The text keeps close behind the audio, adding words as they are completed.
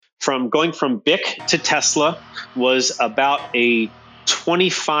from going from BIC to Tesla was about a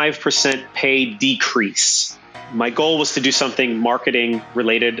 25% pay decrease. My goal was to do something marketing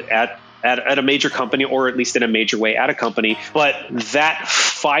related at a major company, or at least in a major way at a company. But that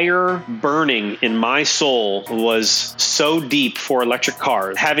fire burning in my soul was so deep for electric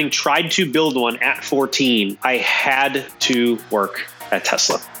cars. Having tried to build one at 14, I had to work at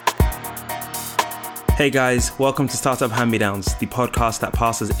Tesla. Hey guys, welcome to Startup Hand-Me-Downs, the podcast that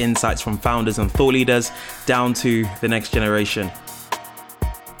passes insights from founders and thought leaders down to the next generation.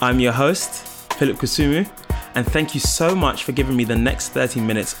 I'm your host, Philip Kusumu, and thank you so much for giving me the next 30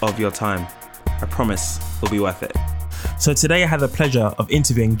 minutes of your time. I promise it'll be worth it. So today I had the pleasure of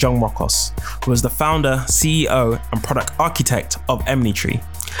interviewing John Rockos, who is the founder, CEO, and product architect of Emnitree,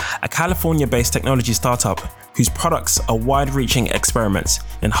 a California-based technology startup whose products are wide-reaching experiments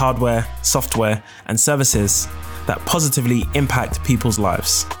in hardware, software, and services that positively impact people's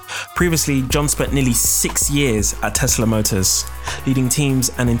lives. Previously, John spent nearly 6 years at Tesla Motors, leading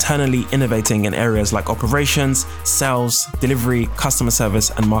teams and internally innovating in areas like operations, sales, delivery, customer service,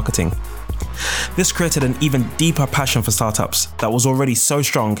 and marketing. This created an even deeper passion for startups that was already so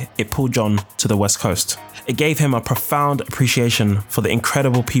strong it pulled John to the West Coast. It gave him a profound appreciation for the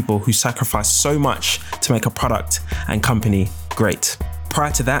incredible people who sacrificed so much to make a product and company great.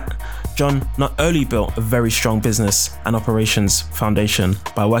 Prior to that, John not only built a very strong business and operations foundation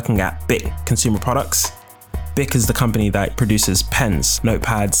by working at BIC Consumer Products. BIC is the company that produces pens,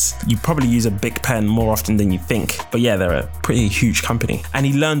 notepads. You probably use a BIC pen more often than you think, but yeah, they're a pretty huge company. And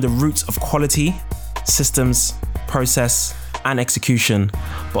he learned the roots of quality, systems, process, and execution,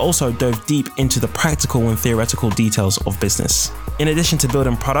 but also dove deep into the practical and theoretical details of business. In addition to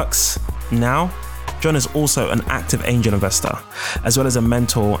building products, now, John is also an active angel investor, as well as a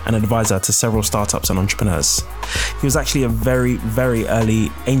mentor and advisor to several startups and entrepreneurs. He was actually a very, very early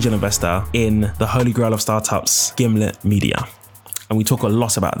angel investor in the holy grail of startups, Gimlet Media. And we talk a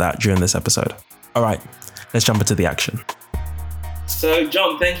lot about that during this episode. All right, let's jump into the action. So,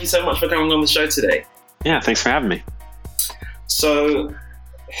 John, thank you so much for coming on the show today. Yeah, thanks for having me. So,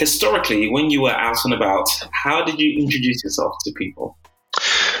 historically, when you were out and about, how did you introduce yourself to people?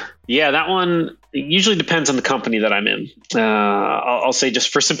 Yeah, that one usually depends on the company that I'm in. I'll say, just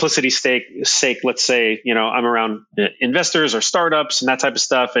for simplicity's sake, let's say, I'm around investors or startups and that type of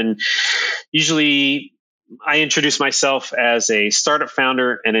stuff. And usually I introduce myself as a startup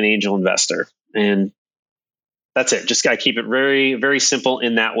founder and an angel investor. And that's it. Just got to keep it very, very simple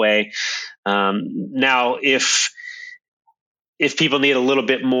in that way. Now, if people need a little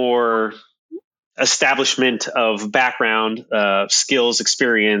bit more establishment of background, skills,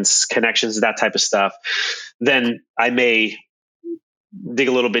 experience, connections, that type of stuff, then I may dig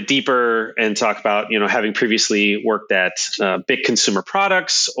a little bit deeper and talk about, having previously worked at BIC Consumer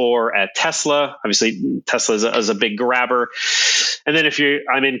Products or at Tesla. Obviously, Tesla is a big grabber. And then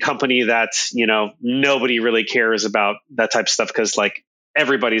I'm in company that, nobody really cares about that type of stuff because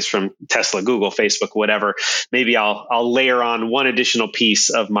everybody's from Tesla, Google, Facebook, whatever. Maybe I'll layer on one additional piece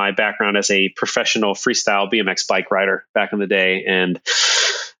of my background as a professional freestyle BMX bike rider back in the day. And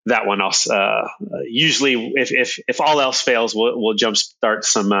that one also, usually if all else fails, we'll jumpstart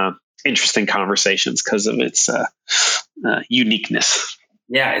some interesting conversations because of its uniqueness.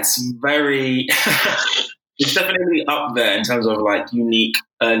 Yeah, it's very, it's definitely up there in terms of unique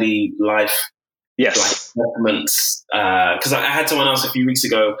early life. Yes. Documents. Because I had someone else a few weeks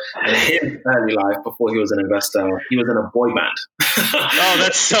ago, and his early life before he was an investor, he was in a boy band. Oh,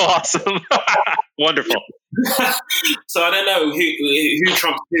 that's so awesome. Wonderful. So I don't know who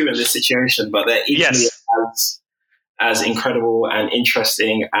trumps who in this situation, but they're equally as incredible and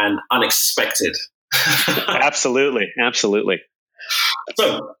interesting and unexpected. Absolutely.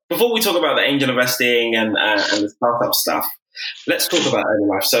 So before we talk about the angel investing and the startup stuff, let's talk about early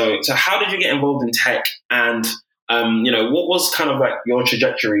life. So how did you get involved in tech? And, what was kind of your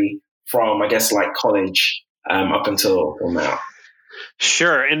trajectory from, I guess, college up until now?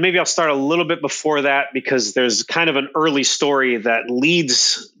 Sure. And maybe I'll start a little bit before that because there's kind of an early story that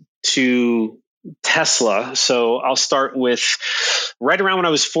leads to Tesla. So I'll start with right around when I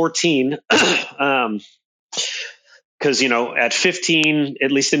was 14. Because, at 15,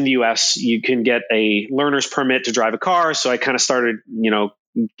 at least in the US, you can get a learner's permit to drive a car. So I kind of started,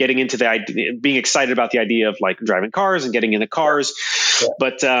 getting into the idea, being excited about the idea of driving cars and getting into cars. Yeah.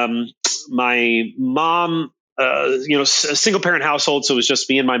 But my mom, a single parent household. So it was just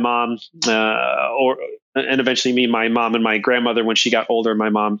me and my mom, and eventually me, my mom, and my grandmother. When she got older, my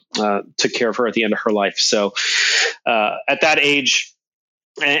mom took care of her at the end of her life. So at that age,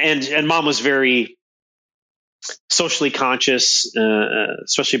 and mom was very socially conscious,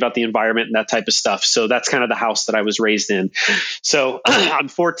 especially about the environment and that type of stuff. So that's kind of the house that I was raised in. So I'm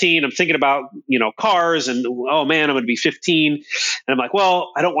 14. I'm thinking about, cars, and oh man, I'm going to be 15. And I'm like,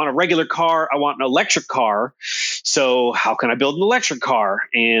 well, I don't want a regular car. I want an electric car. So how can I build an electric car?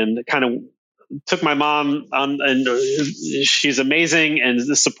 And kind of took my mom on, and she's amazing and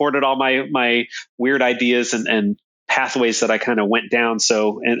supported all my weird ideas and pathways that I kind of went down.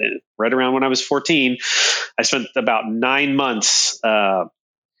 So, and right around when I was 14, I spent about 9 months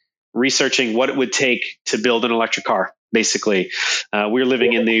researching what it would take to build an electric car. Basically, we were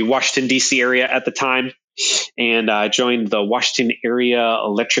living in the Washington, D.C. area at the time, and I joined the Washington area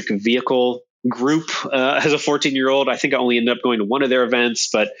electric vehicle group as a 14-year-old. I think I only ended up going to one of their events,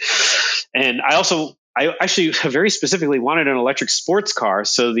 and I actually very specifically wanted an electric sports car.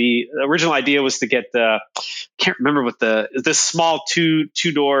 So the original idea was to get I can't remember what this small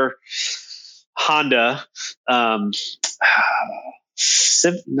two-door Honda,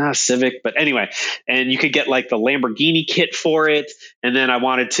 not Civic, but anyway, and you could get like the Lamborghini kit for it. And then I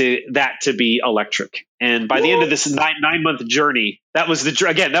wanted that to be electric. And by the end of this 9-month journey, that was the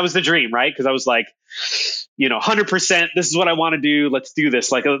dream, right? Because I was like, 100%, this is what I want to do. Let's do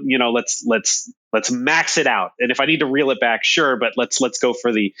this. Like, let's max it out. And if I need to reel it back, sure. But let's go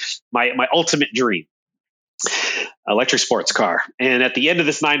for my ultimate dream. Electric sports car. And at the end of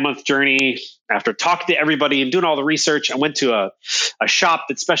this 9-month journey, after talking to everybody and doing all the research, I went to a shop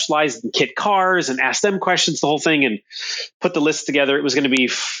that specialized in kit cars and asked them questions, the whole thing, and put the list together. It was going to be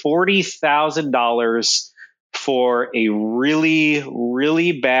 $40,000 for a really,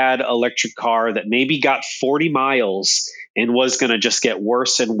 really bad electric car that maybe got 40 miles and was going to just get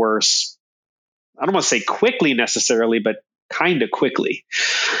worse and worse. I don't want to say quickly necessarily, but kind of quickly.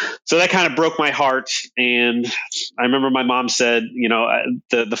 So that kind of broke my heart. And I remember my mom said,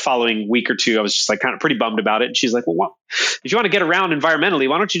 the following week or two, I was just like kind of pretty bummed about it. And she's like, well, if you want to get around environmentally,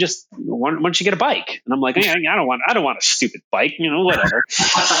 why don't you get a bike? And I'm like, I don't want a stupid bike, whatever.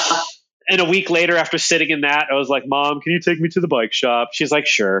 And a week later, after sitting in that, I was like, Mom, can you take me to the bike shop? She's like,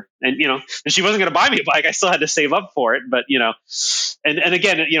 sure. And, and she wasn't going to buy me a bike. I still had to save up for it. But, and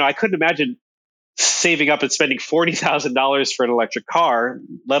again, I couldn't imagine saving up and spending $40,000 for an electric car,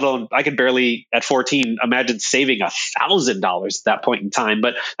 let alone I could barely at 14 imagine saving $1,000 at that point in time,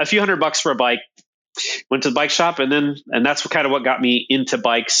 but a few $100 for a bike. Went to the bike shop, and that's kind of what got me into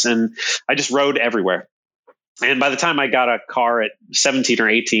bikes, and I just rode everywhere. And by the time I got a car at 17 or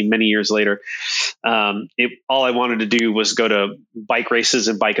 18, many years later, all I wanted to do was go to bike races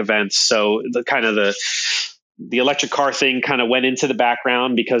and bike events. So the electric car thing kind of went into the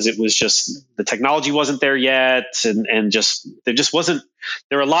background because it was just, the technology wasn't there yet. And there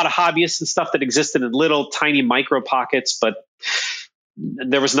were a lot of hobbyists and stuff that existed in little tiny micro pockets, but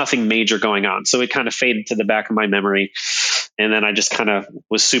there was nothing major going on. So it kind of faded to the back of my memory. And then I just kind of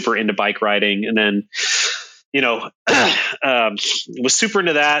was super into bike riding. And then, was super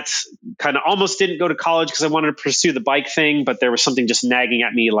into that, kind of almost didn't go to college because I wanted to pursue the bike thing, but there was something just nagging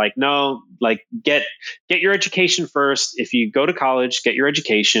at me like, no, like get your education first. If you go to college, get your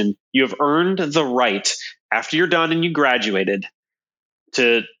education. You have earned the right after you're done and you graduated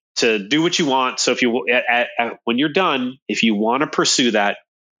to do what you want. So if you, when you're done, if you want to pursue that,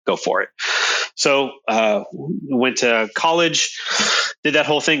 go for it. So, went to college, did that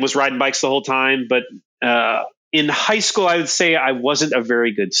whole thing, was riding bikes the whole time, but, in high school, I would say I wasn't a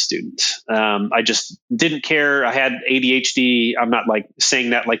very good student. I just didn't care. I had ADHD. I'm not like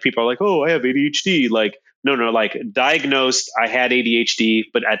saying that like people are like, oh, I have ADHD. Like, no, like diagnosed, I had ADHD.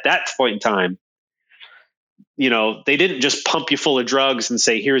 But at that point in time, they didn't just pump you full of drugs and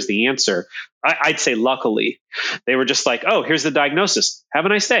say, here's the answer. I'd say luckily, they were just like, oh, here's the diagnosis. Have a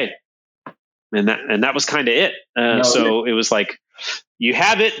nice day. And that was kind of it. So it was like, you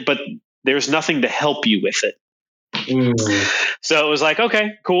have it, but there's nothing to help you with it. So it was like,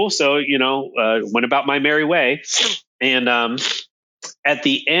 okay, cool. So, went about my merry way. And at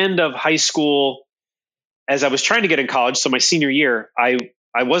the end of high school, as I was trying to get in college, so my senior year, I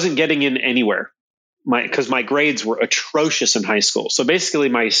wasn't getting in anywhere because my grades were atrocious in high school. So basically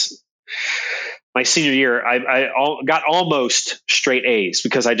my senior year, I got almost straight A's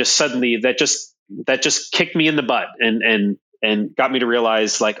because I just suddenly, that just kicked me in the butt and got me to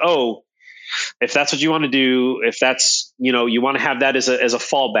realize like, oh, if that's what you want to do, if that's, you want to have that as a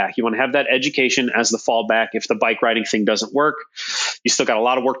fallback, you want to have that education as the fallback. If the bike riding thing doesn't work, you still got a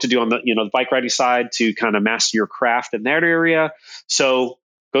lot of work to do on the, the bike riding side to kind of master your craft in that area. So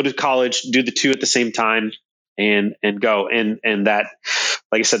go to college, do the two at the same time and go. And that,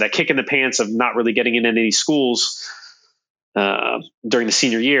 like I said, that kick in the pants of not really getting in any schools, during the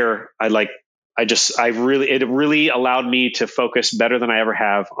senior year, I it really allowed me to focus better than I ever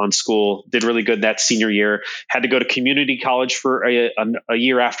have on school. Did really good that senior year. Had to go to community college for a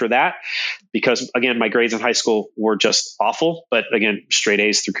year after that because, again, my grades in high school were just awful. But again, straight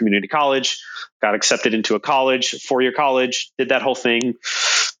A's through community college. Got accepted into a college, 4-year college. Did that whole thing.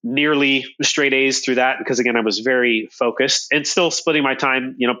 Nearly straight A's through that because, again, I was very focused and still splitting my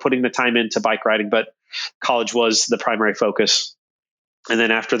time, putting the time into bike riding. But college was the primary focus. And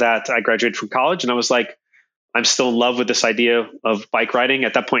then after that, I graduated from college and I was like, I'm still in love with this idea of bike riding.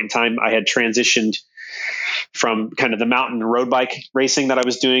 At that point in time, I had transitioned from kind of the mountain road bike racing that I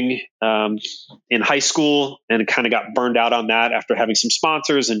was doing in high school and kind of got burned out on that after having some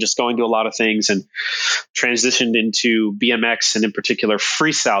sponsors and just going to a lot of things, and transitioned into BMX and in particular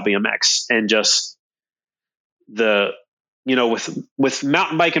freestyle BMX. And just with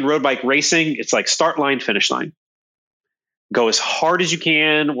mountain bike and road bike racing, it's like start line, finish line. Go as hard as you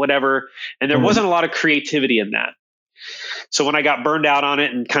can, whatever. And there wasn't a lot of creativity in that. So when I got burned out on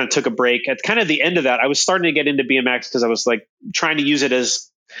it and kind of took a break at kind of the end of that, I was starting to get into BMX because I was like trying to use it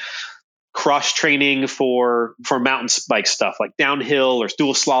as cross training for mountain bike stuff like downhill or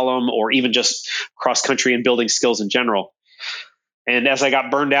dual slalom or even just cross country and building skills in general. And as I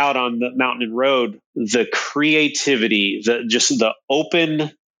got burned out on the mountain and road, the creativity, the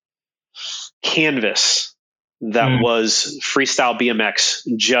open canvas that was freestyle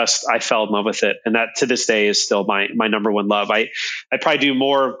BMX, I fell in love with it. And that to this day is still my number one love. I probably do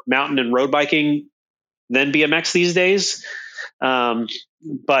more mountain and road biking than BMX these days.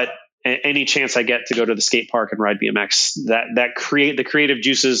 But any chance I get to go to the skate park and ride BMX, the creative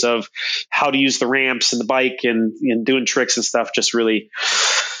juices of how to use the ramps and the bike and doing tricks and stuff just really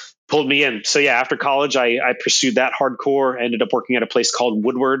pulled me in. So yeah, after college, I pursued that hardcore, ended up working at a place called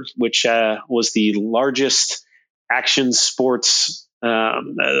Woodward, which was the largest action sports,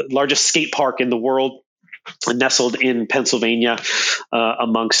 largest skate park in the world, nestled in Pennsylvania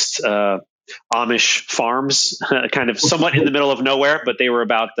amongst Amish farms, kind of somewhat in the middle of nowhere, but they were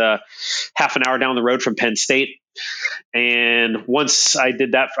about half an hour down the road from Penn State. And once I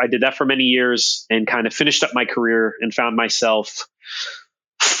did that for many years and kind of finished up my career and found myself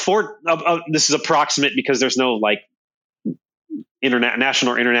this is approximate because there's no like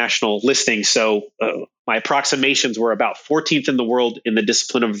national or international listing. So my approximations were about 14th in the world in the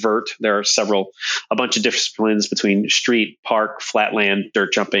discipline of vert. There are a bunch of disciplines between street, park, flatland,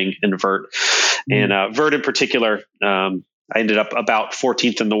 dirt jumping, and vert. And vert in particular, I ended up about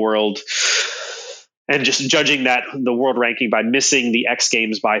 14th in the world. And just judging the world ranking by missing the X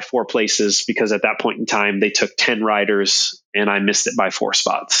Games by 4 places, because at that point in time, they took 10 riders and I missed it by 4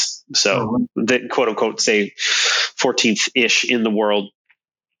 spots. So they quote unquote say 14th ish in the world.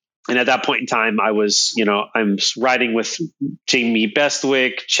 And at that point in time, I'm riding with Jamie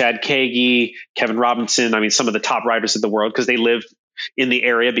Bestwick, Chad Kagi, Kevin Robinson. I mean, some of the top riders in the world because they lived in the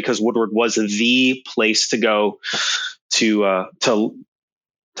area because Woodward was the place to go to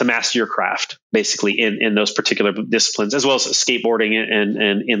master your craft, basically in those particular disciplines, as well as skateboarding and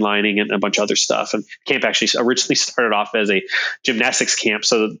inlining and a bunch of other stuff. And camp actually originally started off as a gymnastics camp.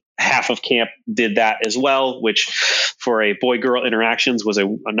 So half of camp did that as well, which for a boy-girl interactions was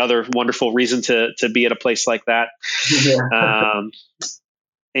another wonderful reason to be at a place like that. Yeah.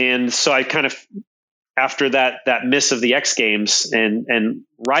 And so I kind of, after that miss of the X Games and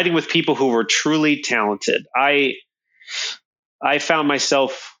riding with people who were truly talented, I found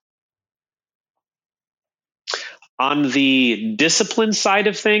myself on the discipline side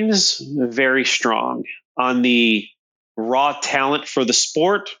of things very strong. On the raw talent for the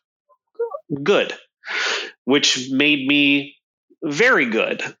sport, good, which made me very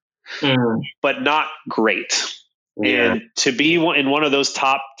good, but not great. Yeah. And to be in one of those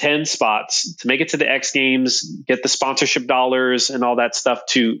top 10 spots, to make it to the X Games, get the sponsorship dollars and all that stuff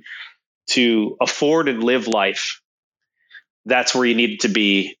to afford and live life, that's where you needed to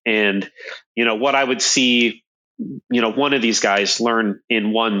be. And, what I would see, one of these guys learn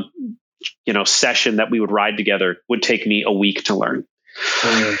in one, session that we would ride together would take me a week to learn.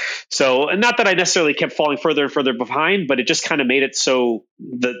 So, and not that I necessarily kept falling further and further behind, but it just kind of made it so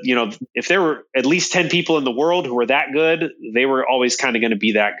that, if there were at least 10 people in the world who were that good, they were always kind of going to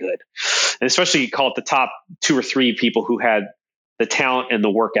be that good. And especially you call it the top 2 or 3 people who had the talent and the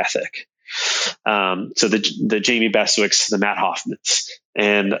work ethic. So the Jamie Bestwicks, the Matt Hoffmans.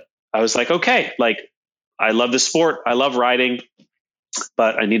 And I was like, okay, I love this sport. I love riding,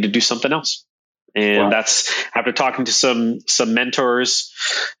 but I need to do something else. And that's after talking to some mentors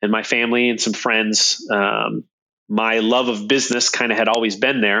and my family and some friends. My love of business kind of had always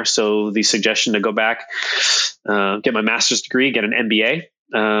been there. So the suggestion to go back, get my master's degree, get an MBA,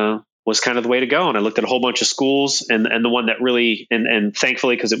 was kind of the way to go. And I looked at a whole bunch of schools, and the one that really, and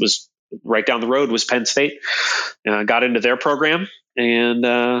thankfully, because it was right down the road, was Penn State. Got into their program,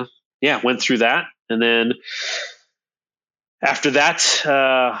 and went through that. And then after that,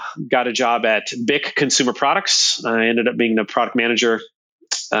 got a job at BIC Consumer Products. I ended up being the product manager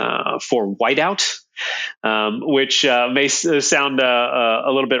for Whiteout, which may sound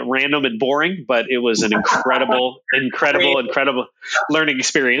a little bit random and boring, but it was an incredible learning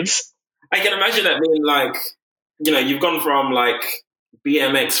experience. I can imagine that being like, you've gone from like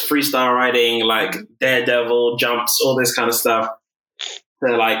BMX, freestyle riding, like daredevil jumps, all this kind of stuff,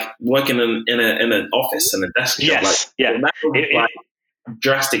 to like working in an office and a desk job. Yes, that was like a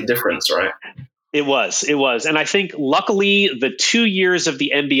drastic difference, right? It was. And I think luckily the 2 years of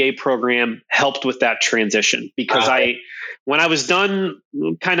the MBA program helped with that transition, because when I was done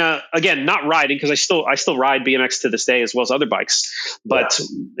kind of, again, not riding, because I still ride BMX to this day as well as other bikes. But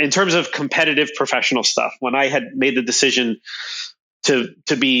in terms of competitive professional stuff, when I had made the decision to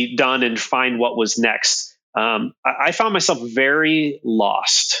be done and find what was next, I found myself very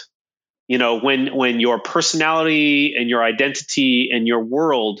lost. When your personality and your identity and your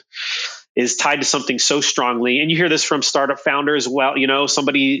world is tied to something so strongly. And you hear this from startup founders. Well,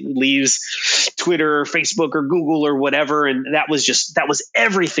 somebody leaves Twitter or Facebook or Google or whatever, and that was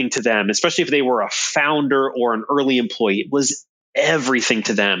everything to them, especially if they were a founder or an early employee. It was everything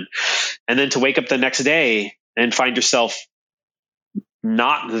to them. And then to wake up the next day and find yourself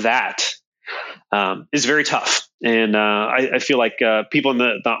not that is very tough. And I feel like people in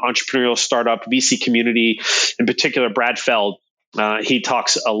the entrepreneurial startup VC community, in particular, Brad Feld, he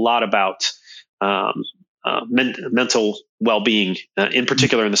talks a lot about mental well-being, in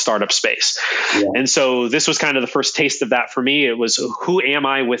particular in the startup space. Yeah. And so this was kind of the first taste of that for me. It was, who am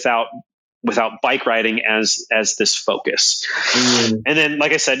I without bike riding as this focus? And then,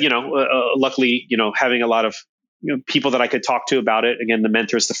 like I said, luckily, having a lot of people that I could talk to about it. Again, the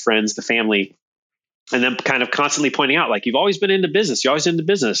mentors, the friends, the family. And then kind of constantly pointing out, like, you've always been into business. You're always into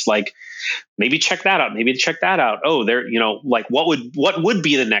business. Like, maybe check that out. Maybe check that out. Oh, there, like, what would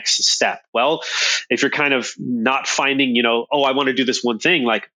be the next step? Well, if you're kind of not finding, oh, I want to do this one thing,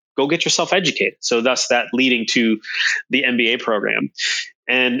 like, go get yourself educated. So thus that leading to the MBA program.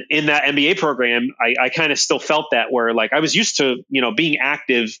 And in that MBA program, I kind of still felt that, where like I was used to, being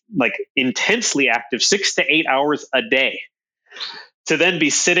active, like intensely active, 6 to 8 hours a day, to then be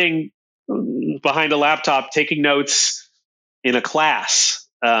sitting behind a laptop taking notes in a class.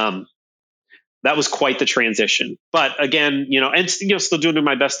 That was quite the transition. But again, still doing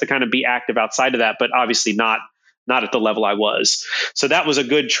my best to kind of be active outside of that, but obviously not at the level I was. So that was a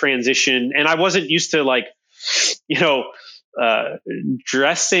good transition. And I wasn't used to like,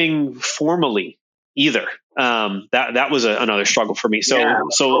 dressing formally either. That was another struggle for me. So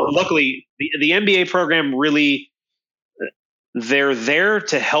luckily the MBA program really, they're there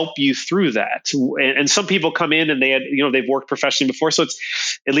to help you through that. And some people come in and they've worked professionally before. So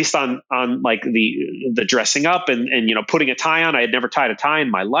it's at least on like the dressing up and putting a tie on. I had never tied a tie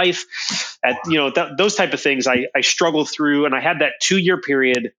in my life. Those type of things I struggled through. And I had that 2-year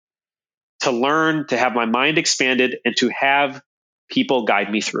period to learn, to have my mind expanded, and to have people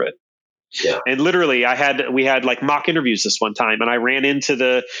guide me through it. Yeah. And literally we had like mock interviews this one time, and I ran into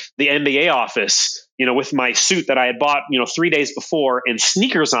the MBA office, with my suit that I had bought, 3 days before, and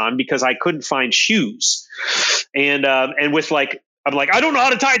sneakers on because I couldn't find shoes. And with like, I'm like, I don't know how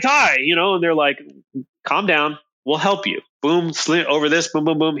to tie a tie, and they're like, calm down, we'll help you. Boom, slit over this, boom,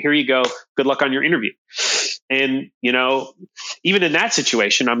 boom, boom. Here you go. Good luck on your interview. And, even in that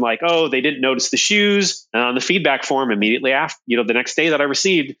situation, I'm like, oh, they didn't notice the shoes. And on the feedback form immediately after, the next day that I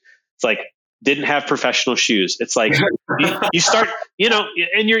received, it's like, didn't have professional shoes. It's like, you start,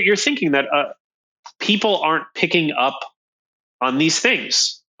 and you're thinking that people aren't picking up on these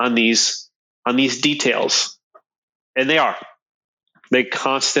things, on these details. And they are. They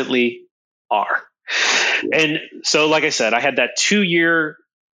constantly are. And so, like I said, I had that 2-year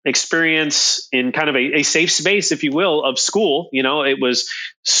experience in kind of a safe space, if you will, of school. It was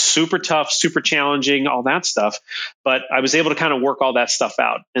super tough, super challenging, all that stuff. But I was able to kind of work all that stuff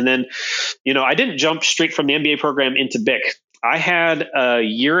out. And then, I didn't jump straight from the MBA program into BIC. I had a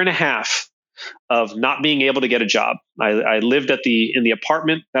year and a half of not being able to get a job. I lived in the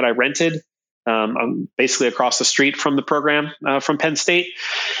apartment that I rented, basically across the street from the program, from Penn State.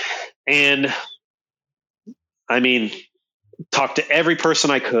 And I mean, talked to every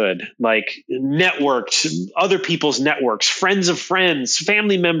person I could, like networked, other people's networks, friends of friends,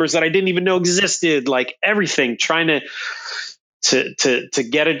 family members that I didn't even know existed, like everything, trying to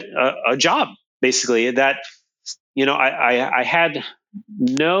get a job, basically. That, I had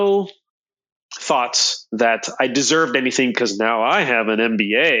no thoughts that I deserved anything because now I have an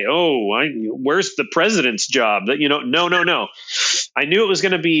MBA. Oh, where's the president's job? That, no. I knew it was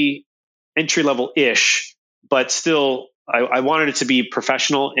going to be entry level ish, but still, I wanted it to be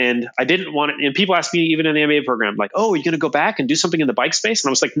professional, and I didn't want it. And people ask me, even in the MBA program, like, "Oh, are you going to go back and do something in the bike space?" And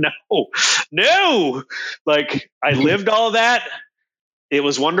I was like, "No." Like, I lived all of that. It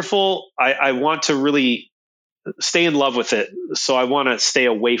was wonderful. I want to really stay in love with it. So I want to stay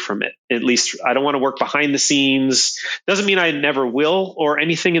away from it. At least I don't want to work behind the scenes. Doesn't mean I never will or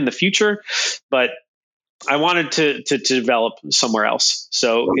anything in the future, but I wanted to develop somewhere else.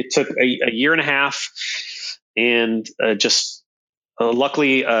 So it took a year and a half, and just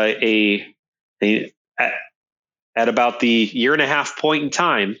luckily at about the year and a half point in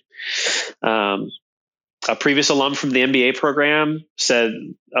time, a previous alum from the MBA program said,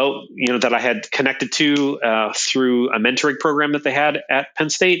 that I had connected to through a mentoring program that they had at Penn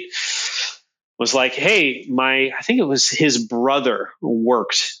State, was like, "Hey, I think it was his brother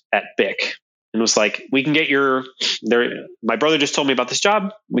worked at BIC, and was like, we can get my brother just told me about this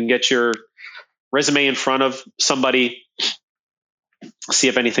job. We can get your resume in front of somebody, see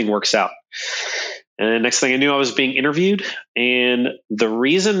if anything works out." And the next thing I knew, I was being interviewed, and the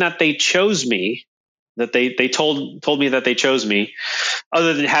reason that they chose me, that they told me that they chose me,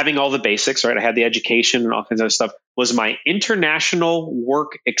 other than having all the basics, right? I had the education and all kinds of other stuff, was my international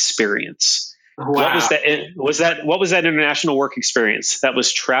work experience. Wow. What was that international work experience? That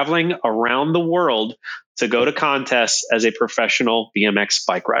was traveling around the world to go to contests as a professional BMX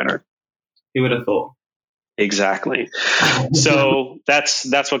bike rider. Who would have thought? Exactly. So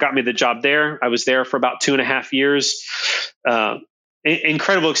that's what got me the job there. I was there for about 2.5 years.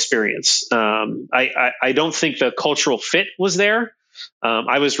 Incredible experience. I don't think the cultural fit was there.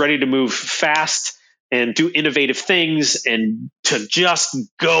 I was ready to move fast and do innovative things and to just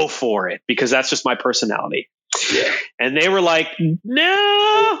go for it because that's just my personality. Yeah. And they were like,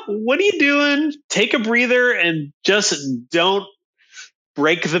 "No, what are you doing? Take a breather and just don't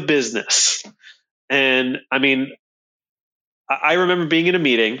break the business." And I mean, I remember being in a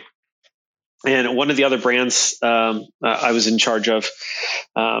meeting, and one of the other brands I was in charge of,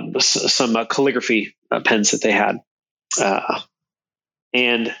 some calligraphy pens that they had.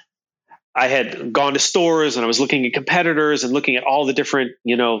 And I had gone to stores, and I was looking at competitors and looking at all the different,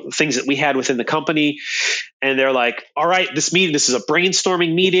 things that we had within the company. And they're like, "All right, this is a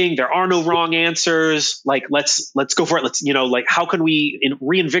brainstorming meeting. There are no wrong answers. Like, let's go for it. Let's, how can we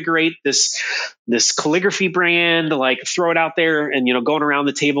reinvigorate this calligraphy brand? Like, throw it out there." And, going around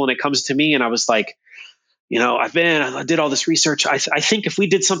the table, and it comes to me, and I was like, I did all this research. I think if we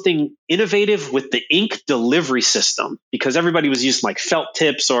did something innovative with the ink delivery system, because everybody was using like felt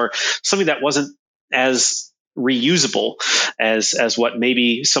tips or something that wasn't as reusable as what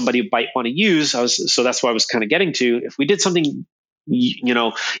maybe somebody might want to use. So that's what I was kind of getting to. If we did something,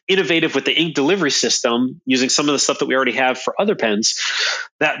 innovative with the ink delivery system, using some of the stuff that we already have for other pens,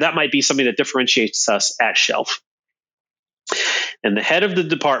 that might be something that differentiates us at shelf. And the head of the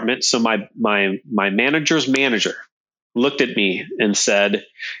department, so my manager's manager, looked at me and said,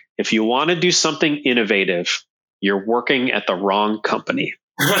 "If you want to do something innovative, you're working at the wrong company."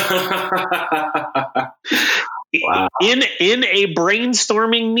 Wow. In a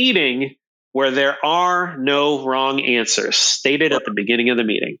brainstorming meeting where there are no wrong answers, stated at the beginning of the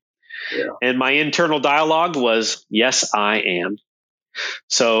meeting. Yeah. And my internal dialogue was, "Yes, I am."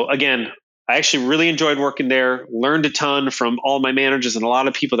 So again, I actually really enjoyed working there, learned a ton from all my managers and a lot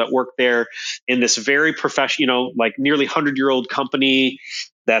of people that work there in this very professional, like nearly 100-year-old company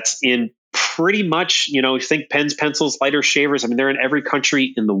that's in pretty much, think pens, pencils, lighters, shavers. I mean, they're in every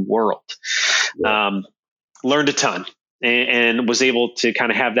country in the world. Yeah. Learned a ton and was able to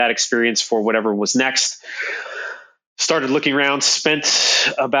kind of have that experience for whatever was next. Started looking around, spent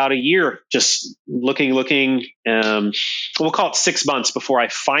about a year just looking, we'll call it 6 months before I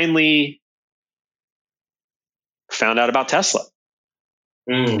finally found out about Tesla.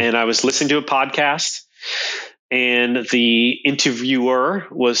 And I was listening to a podcast, and the interviewer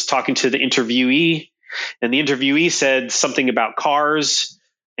was talking to the interviewee, and the interviewee said something about cars,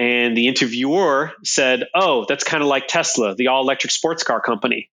 and the interviewer said, "Oh, that's kind of like Tesla, the all-electric sports car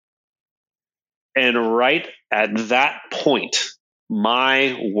company." And right at that point,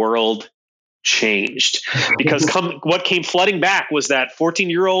 my world changed, because what came flooding back was that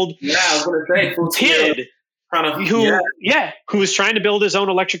 14-year-old kid who was trying to build his own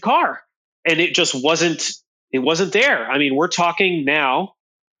electric car, and it just wasn't there. I mean, we're talking now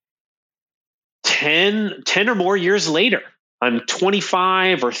 10 or more years later. I'm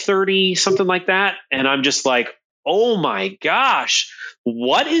 25 or 30, something like that, and I'm just like, oh my gosh,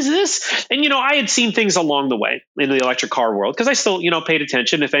 what is this? And, I had seen things along the way in the electric car world because I still, paid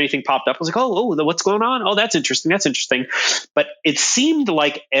attention. If anything popped up, I was like, what's going on? Oh, that's interesting. That's interesting. But it seemed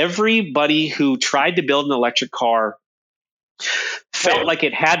like everybody who tried to build an electric car felt like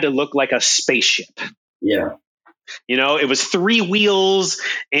it had to look like a spaceship. Yeah. It was 3 wheels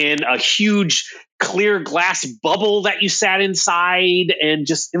and a huge clear glass bubble that you sat inside. And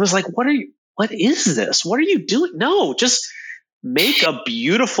it was like, what is this? What are you doing? No, just make a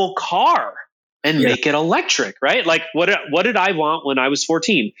beautiful car and make it electric, right? Like what did I want when I was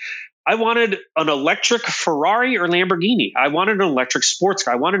 14? I wanted an electric Ferrari or Lamborghini. I wanted an electric sports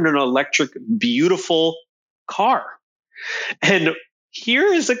car. I wanted an electric, beautiful car. And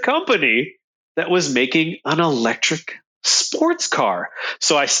here is a company that was making an electric sports car.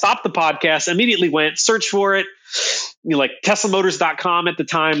 So I stopped the podcast, immediately went, search for it. Like TeslaMotors.com at the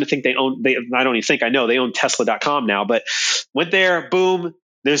time. I think I don't even think I know they own Tesla.com now, but went there, boom.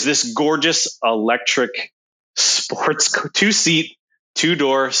 There's this gorgeous electric sports 2-seat,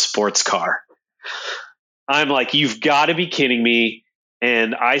 2-door sports car. I'm like, you've got to be kidding me.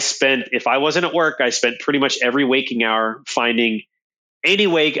 And if I wasn't at work, I spent pretty much every waking hour finding any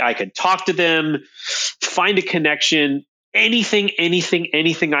way I could talk to them, find a connection, anything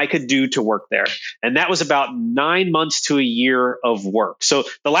I could do to work there. And that was about 9 months to a year of work. So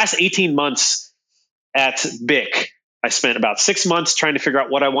the last 18 months at BIC, I spent about 6 months trying to figure out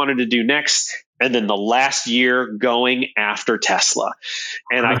what I wanted to do next. And then the last year going after Tesla.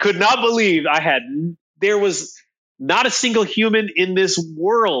 And I could not believe there was not a single human in this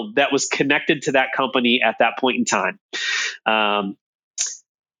world that was connected to that company at that point in time.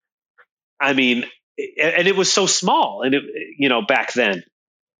 I mean, and it was so small, and back then.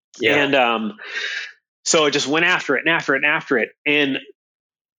 Yeah. And so I just went after it and after it and after it. And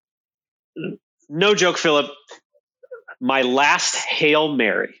no joke, Philip, my last Hail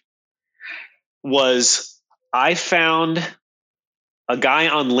Mary was I found a guy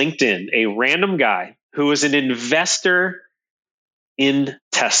on LinkedIn, a random guy who was an investor in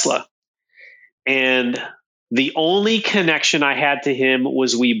Tesla. And the only connection I had to him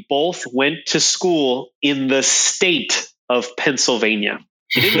was we both went to school in the state of Pennsylvania.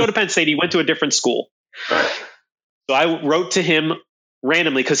 He didn't go to Penn State. He went to a different school. Right. So I wrote to him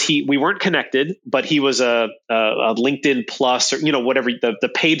randomly because we weren't connected, but he was a LinkedIn Plus or, whatever the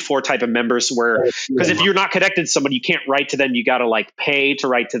paid for type of members were. Because if you're not connected to somebody, you can't write to them. You got to pay to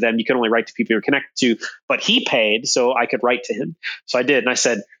write to them. You can only write to people you're connected to. But he paid, so I could write to him. So I did. And I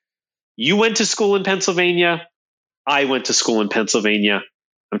said, you went to school in Pennsylvania. I went to school in Pennsylvania.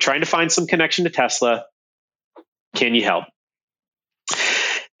 I'm trying to find some connection to Tesla. Can you help?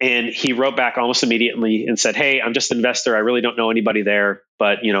 And he wrote back almost immediately and said, hey, I'm just an investor. I really don't know anybody there,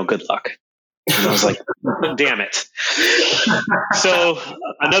 but good luck. And I was like, damn it. So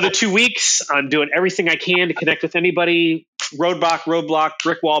another 2 weeks, I'm doing everything I can to connect with anybody. Roadblock,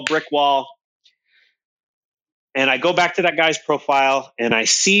 brick wall. And I go back to that guy's profile and I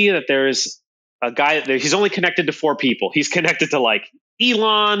see that there's a guy there. He's only connected to 4 people. He's connected to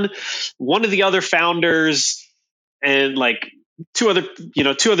Elon, one of the other founders, and two other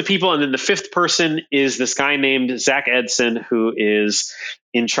people. And then the 5th person is this guy named Zach Edson, who is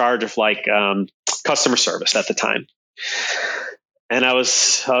in charge of customer service at the time. And I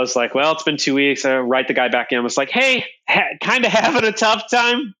was like, well, it's been 2 weeks. I write the guy back in. I was like, hey, kind of having a tough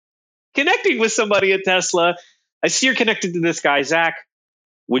time connecting with somebody at Tesla. I see you're connected to this guy, Zach.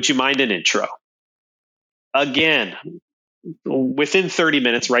 Would you mind an intro? Again, within 30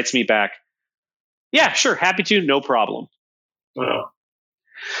 minutes, writes me back. Yeah, sure. Happy to. No problem. Wow.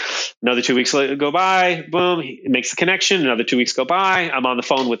 Another 2 weeks go by. Boom. He makes the connection. Another 2 weeks go by. I'm on the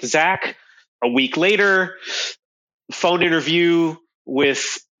phone with Zach. A week later, phone interview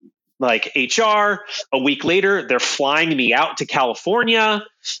with HR. A week later, they're flying me out to California.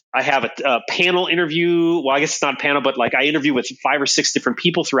 I have a panel interview. Well, I guess it's not a panel, but I interview with 5 or 6 different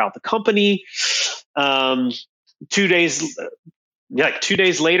people throughout the company. 2 days, 2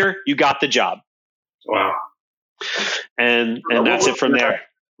 days later, you got the job. Wow. And that's it from there.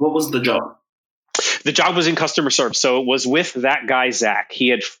 What was the job? The job was in customer service. So it was with that guy, Zach. He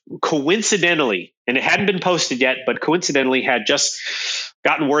had coincidentally, and it hadn't been posted yet, but coincidentally had just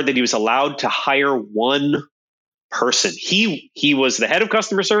gotten word that he was allowed to hire one person. He was the head of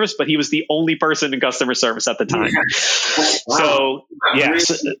customer service, but he was the only person in customer service at the time. Yeah. Wow. So, yeah.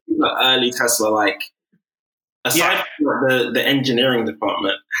 Early Tesla, aside from the engineering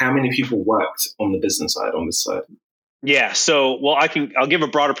department, how many people worked on the business side, on this side? Yeah. So, well, I'll give a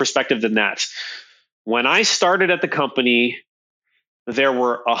broader perspective than that. When I started at the company, there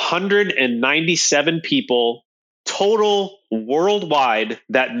were 197 people total worldwide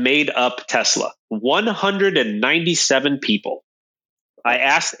that made up Tesla. 197 people. I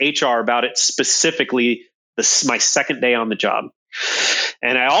asked HR about it specifically my second day on the job.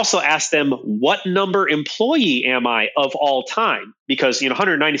 And I also asked them, what number employee am I of all time? Because,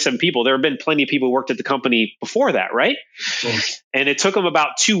 197 people, there have been plenty of people who worked at the company before that, right? And it took them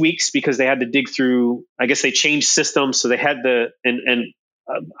about 2 weeks because they had to dig through, I guess they changed systems. So they had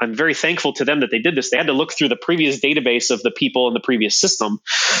I'm very thankful to them that they did this. They had to look through the previous database of the people in the previous system.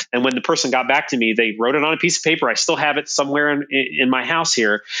 And when the person got back to me, they wrote it on a piece of paper. I still have it somewhere in my house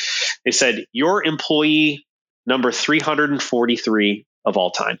here. They said, your employee number 343 of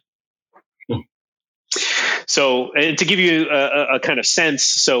all time. So, and to give you a kind of sense,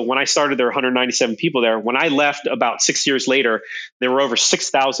 so when I started, there were 197 people there. When I left about 6 years later, there were over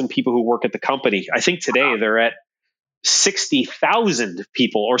 6,000 people who work at the company. I think today they're at 60,000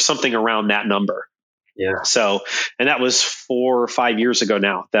 people or something around that number. Yeah. So, and that was 4 or 5 years ago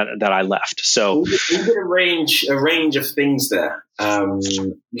now that I left. So we did a range of things there.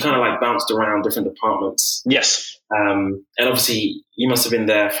 You kind of like bounced around different departments. Yes. And obviously you must have been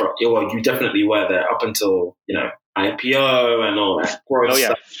there you definitely were there up until, IPO and all that growth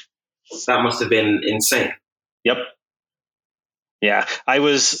stuff. That must have been insane. Yep. Yeah, I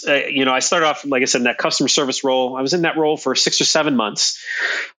was, I started off, like I said, in that customer service role. I was in that role for 6 or 7 months.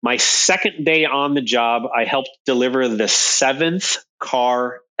 My second day on the job, I helped deliver the 7th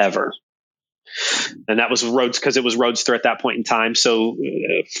car ever. And that was because it was Roadster at that point in time. So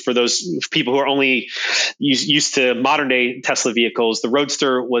for those people who are only used to modern day Tesla vehicles, the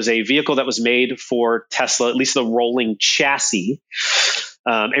Roadster was a vehicle that was made for Tesla, at least the rolling chassis.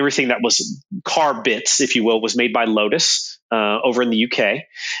 Everything that was car bits, if you will, was made by Lotus over in the UK.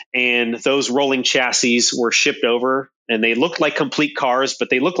 And those rolling chassis were shipped over, and they looked like complete cars, but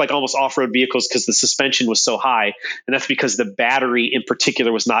they looked like almost off-road vehicles because the suspension was so high. And that's because the battery in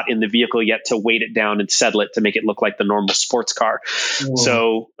particular was not in the vehicle yet to weight it down and settle it to make it look like the normal sports car. Whoa.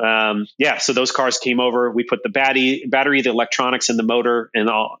 So, so those cars came over. We put the battery, the electronics, and the motor, and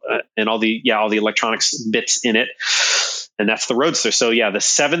all the electronics bits in it. And that's the Roadster. So the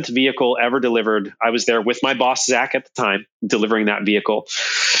 7th vehicle ever delivered. I was there with my boss, Zach, at the time, delivering that vehicle.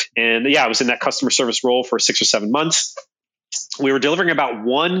 And I was in that customer service role for 6 or 7 months. We were delivering about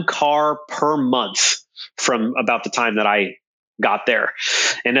 1 car per month from about the time that I got there.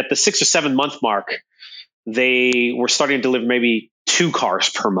 And at the 6 or 7 month mark, they were starting to deliver maybe 2 cars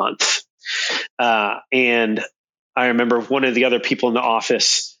per month. And I remember one of the other people in the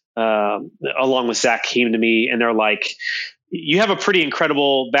office, along with Zach, came to me and they're like, you have a pretty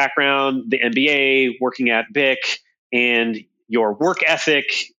incredible background, the MBA, working at BIC, and your work ethic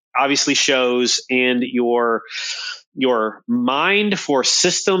obviously shows, and your mind for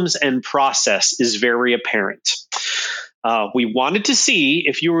systems and process is very apparent. We wanted to see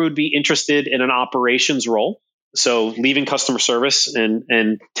if you would be interested in an operations role. So leaving customer service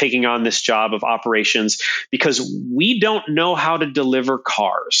and taking on this job of operations, because we don't know how to deliver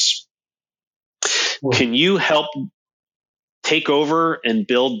cars. Can you help take over and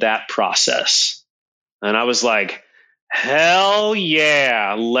build that process? And I was like, hell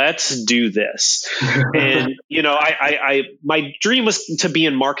yeah, let's do this. And, my dream was to be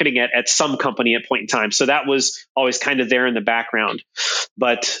in marketing at some company at a point in time. So that was always kind of there in the background.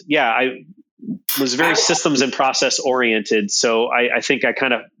 But I was very systems and process oriented. So I think I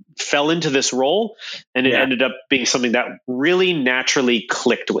kind of fell into this role, and it ended up being something that really naturally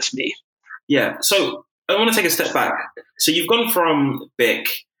clicked with me. Yeah. So I want to take a step back. So you've gone from BIC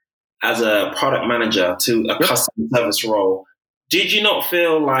as a product manager to a customer service role. Did you not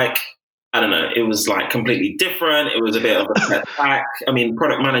feel like, I don't know, it was like completely different? It was a bit of a step back. I mean,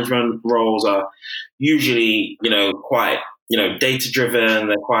 product management roles are usually, quite, data driven.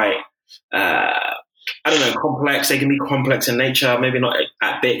 They're quite, complex. They can be complex in nature. Maybe not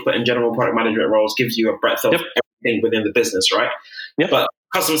at BIC, but in general, product management roles gives you a breadth of everything within the business, right? Yep. But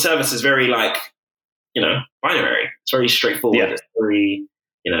customer service is very binary. It's very straightforward. Yeah. It's very,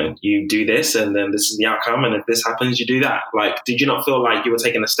 you do this and then this is the outcome. And if this happens, you do that. Like, did you not feel like you were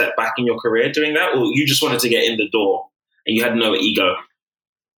taking a step back in your career doing that? Or you just wanted to get in the door and you had no ego?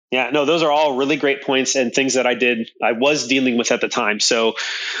 Yeah, no, those are all really great points and things that I was dealing with at the time. So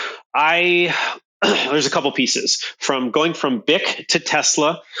there's a couple pieces. Going from BIC to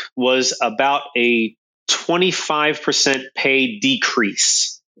Tesla was about a 25% pay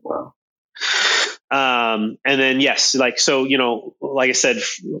decrease. Wow. And then, like I said,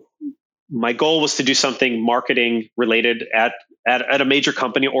 my goal was to do something marketing related at a major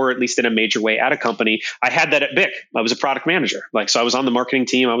company, or at least in a major way at a company. I had that at BIC. I was a product manager. So I was on the marketing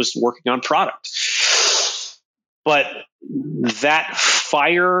team. I was working on product. but that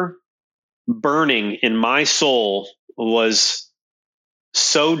fire burning in my soul was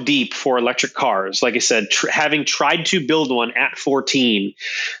so deep for electric cars. Like I said, having tried to build one at 14,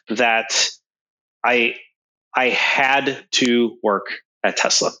 that I had to work at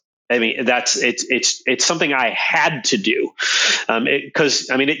Tesla. I mean, it's something I had to do, because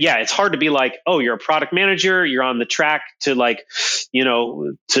it's hard to be like, oh, you're a product manager, you're on the track to like,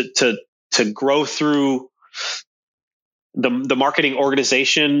 to grow through the marketing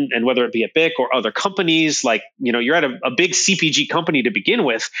organization, and whether it be at BIC or other companies, like, you're at a big CPG company to begin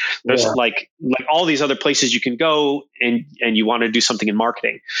with. There's like all these other places you can go, and you want to do something in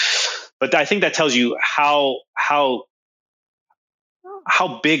marketing. But I think that tells you how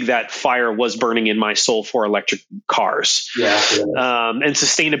big that fire was burning in my soul for electric cars, and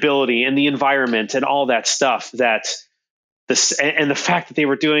sustainability and the environment and all that stuff. And the fact that they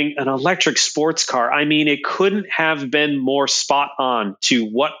were doing an electric sports car, I mean, it couldn't have been more spot on to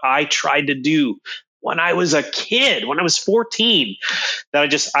what I tried to do when I was a kid, when I was 14,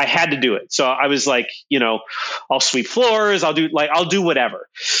 that I had to do it. So I was like, I'll sweep floors, I'll do whatever.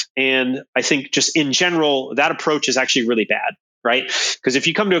 And I think just in general, that approach is actually really bad, right? Because if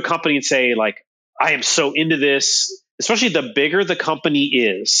you come to a company and say like, I am so into this, especially the bigger the company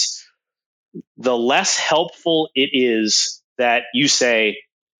is, the less helpful it is that you say,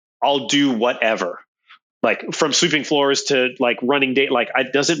 I'll do whatever, like from sweeping floors to like running data, like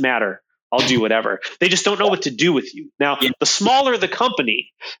it doesn't matter. I'll do whatever. They just don't know what to do with you. Now, the smaller the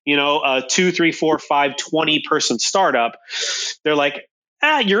company, a 2, 3, 4, 5, 20 person startup, they're like,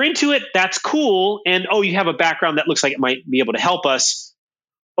 you're into it. That's cool. And, you have a background that looks like it might be able to help us.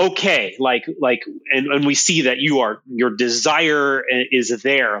 Okay. And we see that your desire is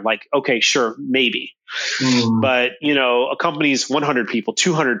there. Like, okay, sure, maybe. But, a company's 100 people,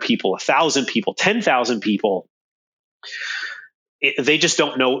 200 people, 1,000 people, 10,000 people, they just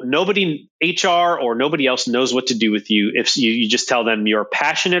don't know. Nobody, HR or nobody else knows what to do with you if you just tell them you're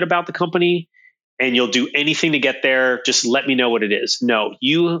passionate about the company and you'll do anything to get there. Just let me know what it is. No,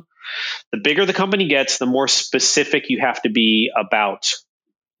 the bigger the company gets, the more specific you have to be about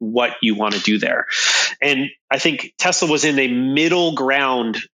what you want to do there. And I think Tesla was in a middle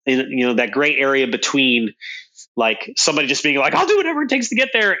ground in, that gray area between like somebody just being like, I'll do whatever it takes to get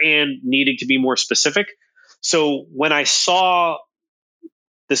there, and needing to be more specific. So when I saw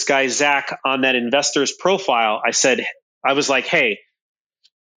this guy, Zach, on that investor's profile, I was like, hey,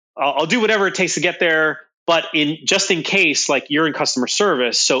 I'll do whatever it takes to get there. But just in case, like, you're in customer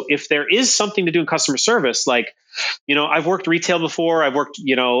service. So if there is something to do in customer service, like, I've worked retail before. I've worked,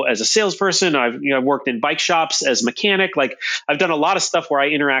 as a salesperson. I've worked in bike shops as a mechanic. Like, I've done a lot of stuff where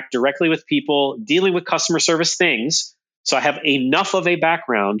I interact directly with people, dealing with customer service things. So I have enough of a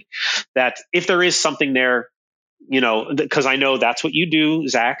background that if there is something there, because I know that's what you do,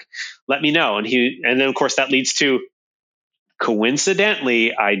 Zach, let me know. And then of course that leads to,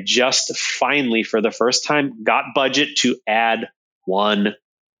 coincidentally, I just finally, for the first time, got budget to add one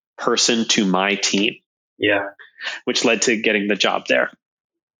person to my team. Yeah. Which led to getting the job there.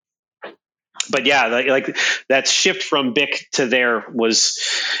 But yeah, like that shift from BIC to there was,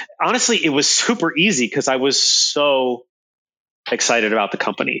 honestly, it was super easy because I was so excited about the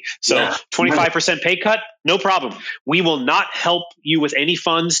company. So 25% pay cut, no problem. We will not help you with any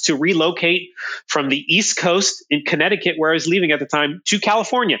funds to relocate from the East Coast in Connecticut, where I was leaving at the time, to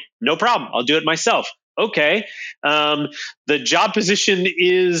California. No problem. I'll do it myself. Okay. The job position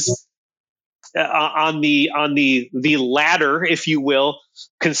is on the ladder, if you will,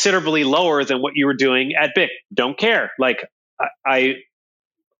 considerably lower than what you were doing at BIC. Don't care. Like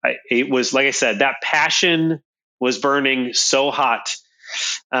it was, like I said, that passion was burning so hot.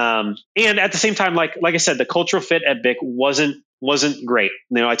 And at the same time, like I said, the cultural fit at BIC wasn't great.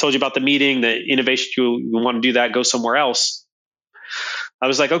 I told you about the meeting, the innovation, you want to do that, go somewhere else. I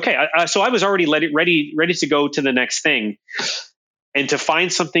was like, okay. So I was already ready to go to the next thing, and to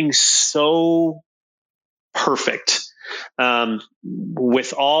find something so perfect,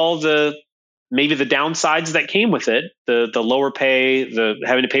 with all maybe the downsides that came with it, the lower pay, the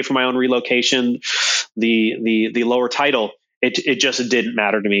having to pay for my own relocation, the lower title, it just didn't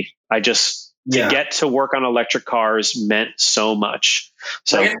matter to me. To get to work on electric cars meant so much.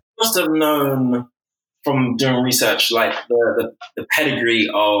 So I must have known from doing research, like the pedigree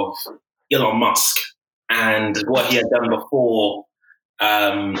of Elon Musk and what he had done before,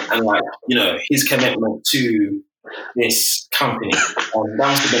 and like, his commitment to this company. That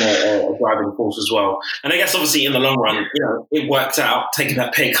must have been a driving force as well. And I guess obviously in the long run, it worked out, taking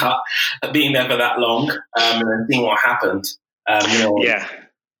that pay cut, being there for that long, and then seeing what happened. I'm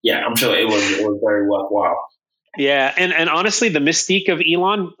sure it was very worthwhile. Yeah, and honestly, the mystique of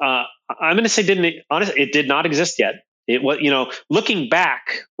Elon, I'm going to say it did not exist yet. It was, looking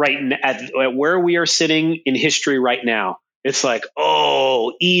back at where we are sitting in history right now, it's like,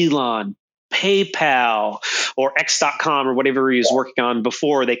 oh, Elon, PayPal, or X.com, or whatever he was working on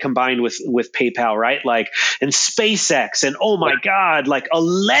before they combined with PayPal, right? Like, and SpaceX, and oh my God, like a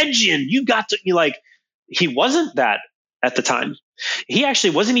legend. He wasn't that at the time. He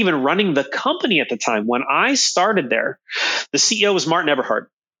actually wasn't even running the company at the time. When I started there, the CEO was Martin Eberhard.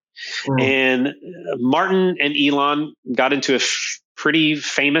 And Martin and Elon got into a pretty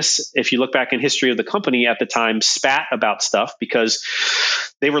famous, if you look back in history of the company at the time, spat about stuff because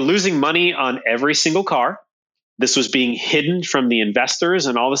they were losing money on every single car. This was being hidden from the investors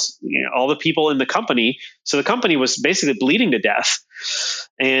and all the people in the company. So the company was basically bleeding to death.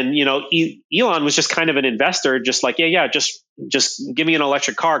 And, Elon was just kind of an investor, just like, just give me an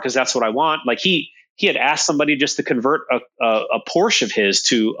electric car because that's what I want. Like he had asked somebody just to convert a Porsche of his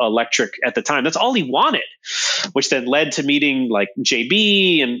to electric at the time. That's all he wanted, which then led to meeting like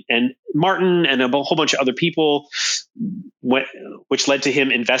JB and Martin and a whole bunch of other people, which led to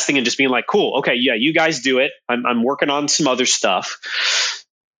him investing and just being like, cool, okay, yeah, you guys do it. I'm working on some other stuff.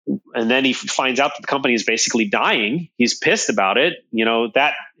 And then he finds out that the company is basically dying. He's pissed about it.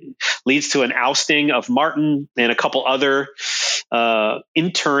 That leads to an ousting of Martin and a couple other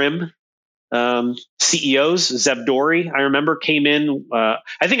interim CEOs. Zeb Dory, I remember, came in.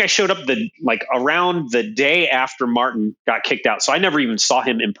 I think I showed up around the day after Martin got kicked out. So I never even saw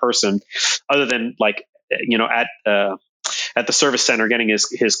him in person other than at the service center getting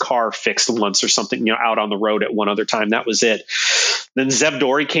his car fixed once or something, out on the road at one other time. That was it. Then Zeb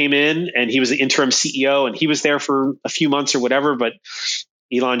Dory came in and he was the interim CEO and he was there for a few months or whatever, but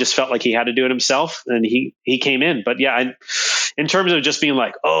Elon just felt like he had to do it himself and he came in. But yeah, in terms of just being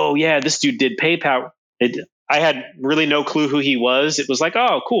like, oh yeah, this dude did PayPal. I had really no clue who he was. It was like,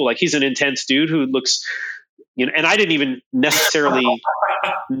 oh, cool. Like he's an intense dude who looks, and I didn't even necessarily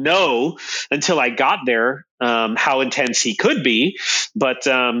know until I got there how intense he could be. But,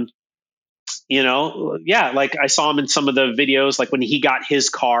 like I saw him in some of the videos, like when he got his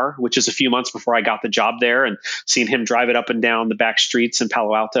car, which is a few months before I got the job there, and seeing him drive it up and down the back streets in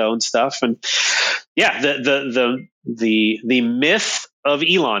Palo Alto and stuff. And yeah, the myth of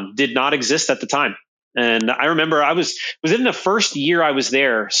Elon did not exist at the time. And I remember I was in the first year I was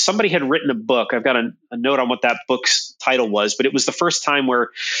there. Somebody had written a book. I've got a note on what that book's title was, but it was the first time where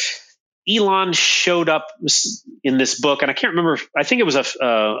Elon showed up in this book. And I can't remember. I think it was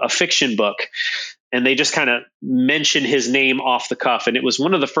a fiction book. And they just kind of mentioned his name off the cuff. And it was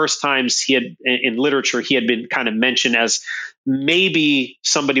one of the first times in literature, he had been kind of mentioned as maybe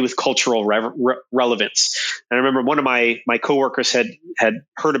somebody with cultural relevance. And I remember one of my coworkers had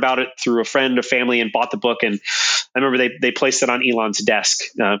heard about it through a friend or family and bought the book. And I remember they placed it on Elon's desk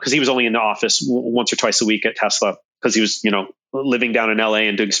because he was only in the office once or twice a week at Tesla because he was, living down in LA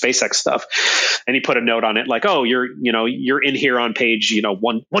and doing SpaceX stuff. And he put a note on it like, oh, you're in here on page,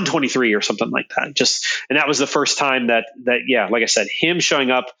 123 or something like that. And that was the first time that, yeah, like I said, him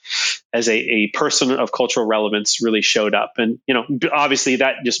showing up as a person of cultural relevance really showed up. And, obviously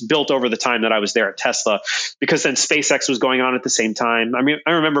that just built over the time that I was there at Tesla, because then SpaceX was going on at the same time. I mean,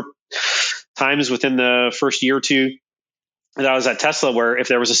 I remember times within the first year or two that I was at Tesla where if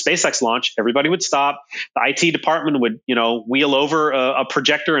there was a SpaceX launch, everybody would stop. The IT department would, wheel over a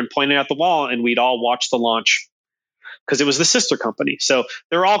projector and point it at the wall, and we'd all watch the launch because it was the sister company. So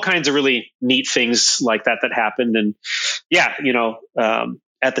there are all kinds of really neat things like that happened. And yeah,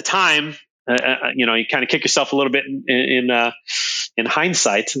 at the time, you kind of kick yourself a little bit in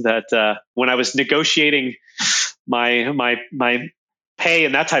hindsight that when I was negotiating my pay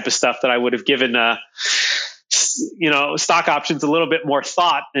and that type of stuff, that I would have given stock options a little bit more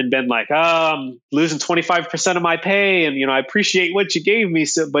thought and been like, oh, I'm losing 25% of my pay. And, I appreciate what you gave me.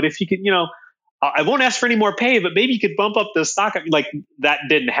 So, but if you could, I won't ask for any more pay, but maybe you could bump up the stock. Like that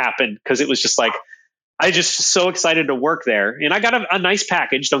didn't happen because it was just like, I just so excited to work there. And I got a nice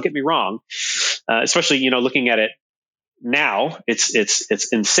package. Don't get me wrong. Especially, looking at it now,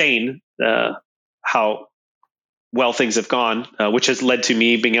 it's insane how well things have gone, which has led to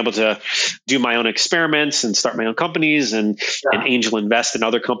me being able to do my own experiments and start my own companies and angel invest in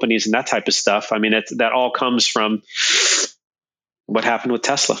other companies and that type of stuff. I mean, that all comes from what happened with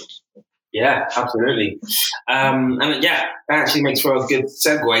Tesla. Yeah, absolutely. And yeah, that actually makes for a good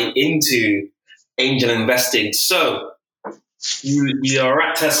segue into angel investing. So you are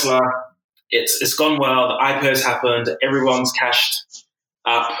at Tesla. It's gone well. The IPO's happened. Everyone's cashed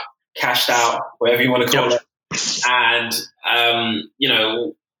up, cashed out, whatever you want to call it. And,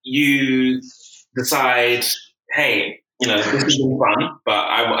 you decide, hey, this has been fun, but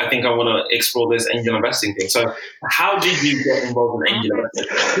I think I want to explore this angel investing thing. So how did you get involved in angel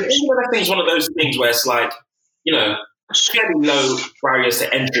investing? Angel investing is one of those things where it's like, fairly low barriers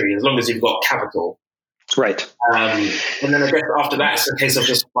to entry as long as you've got capital. Right. And then I guess after that, it's a case of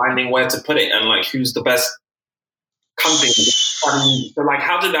just finding where to put it and like who's the best company. So like,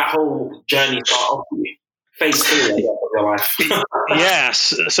 how did that whole journey start off for you? Phase 2 of your life.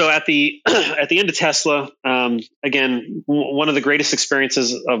 Yes. So at the end of Tesla, again, one of the greatest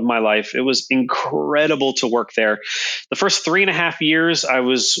experiences of my life. It was incredible to work there. The first 3.5 years, I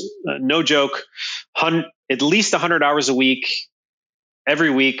was no joke, at least 100 hours a week,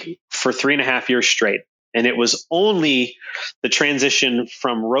 every week for 3.5 years straight. And it was only the transition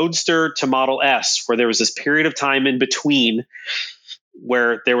from Roadster to Model S, where there was this period of time in between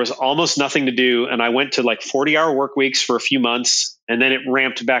where there was almost nothing to do. And I went to like 40-hour work weeks for a few months. And then it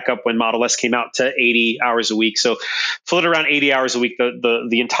ramped back up when Model S came out to 80 hours a week. So floated around 80 hours a week,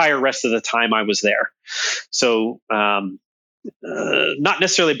 the entire rest of the time I was there. So, not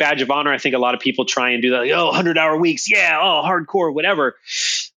necessarily a badge of honor. I think a lot of people try and do that. Like, 100-hour weeks. Yeah. Oh, hardcore, whatever.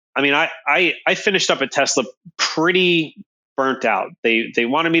 I mean, I finished up at Tesla pretty burnt out. They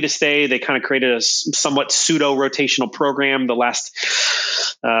wanted me to stay. They kind of created a somewhat pseudo rotational program the last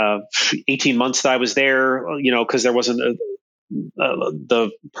 18 months that I was there, because there wasn't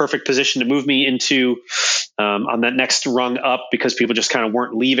the perfect position to move me into on that next rung up, because people just kind of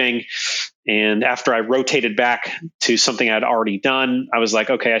weren't leaving. And after I rotated back to something I'd already done, I was like,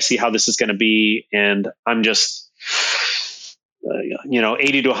 okay, I see how this is going to be. And I'm just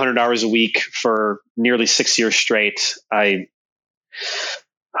 80 to 100 hours a week for nearly 6 years straight. I'm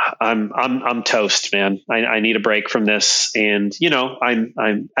toast, man. I need a break from this. And, I'm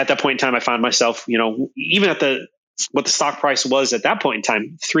at that point in time, I found myself, even at what the stock price was at that point in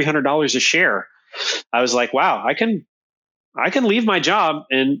time, $300 a share. I was like, wow, I can leave my job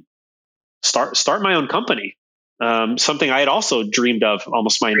and start my own company. Something I had also dreamed of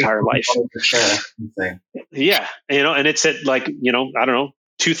almost my entire life. Yeah. And it's at like, I don't know,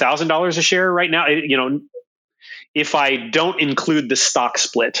 $2,000 a share right now. If I don't include the stock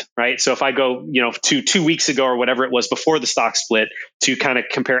split, right? So if I go, to 2 weeks ago or whatever it was before the stock split to kind of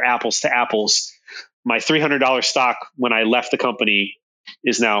compare apples to apples, my $300 stock when I left the company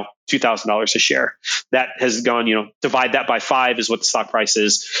is now $2,000 a share. That has gone, divide that by 5 is what the stock price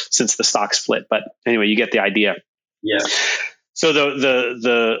is since the stock split. But anyway, you get the idea. Yeah. So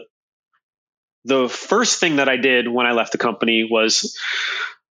the first thing that I did when I left the company was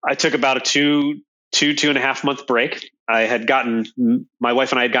I took about a 2.5 month break. My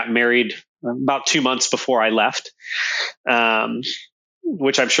wife and I had gotten married about 2 months before I left,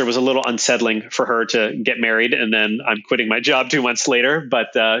 which I'm sure was a little unsettling for her to get married. And then I'm quitting my job 2 months later,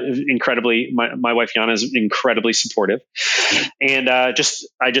 but incredibly, my wife Yana is incredibly supportive. And I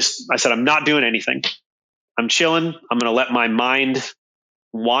said, I'm not doing anything. I'm chilling. I'm going to let my mind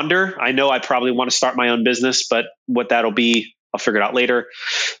wander. I know I probably want to start my own business, but what that'll be, I'll figure it out later.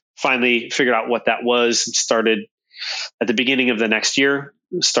 Finally figured out what that was. Started at the beginning of the next year,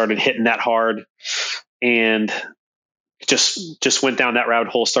 started hitting that hard, and just went down that rabbit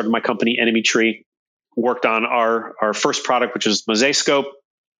hole, started my company, Enemy Tree, worked on our first product, which was Mosaiscope,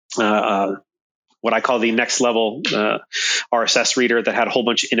 what I call the next level RSS reader that had a whole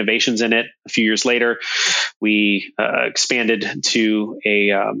bunch of innovations in it. A few years later, we expanded to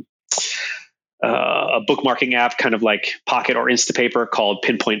a bookmarking app, kind of like Pocket or Instapaper, called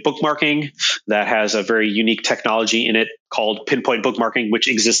Pinpoint Bookmarking, that has a very unique technology in it called Pinpoint Bookmarking, which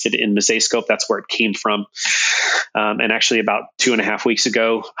existed in Mosaiscope. That's where it came from. And actually about 2.5 weeks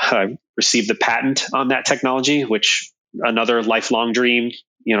ago, I received the patent on that technology, which another lifelong dream,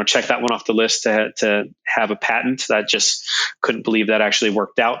 check that one off the list to have a patent. That just couldn't believe that actually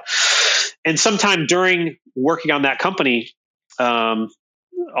worked out. And sometime during working on that company,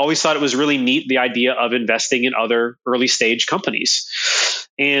 always thought it was really neat, the idea of investing in other early stage companies.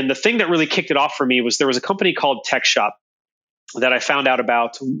 And the thing that really kicked it off for me was there was a company called TechShop that I found out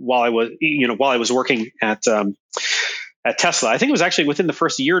about while I was working at Tesla. I think it was actually within the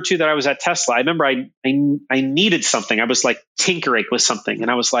first year or two that I was at Tesla. I remember I needed something. I was like tinkering with something, and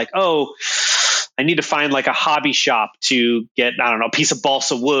I was like, oh, I need to find like a hobby shop to get, I don't know, a piece of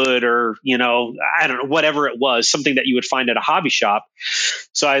balsa wood or, I don't know, whatever it was, something that you would find at a hobby shop.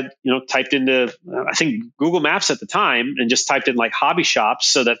 So I, typed into, I think Google Maps at the time, and just typed in like hobby shops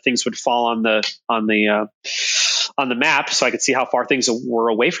so that things would fall on the map so I could see how far things were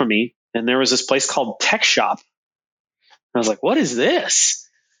away from me. And there was this place called TechShop. I was like, what is this?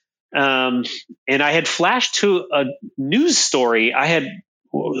 And I had flashed to a news story. I had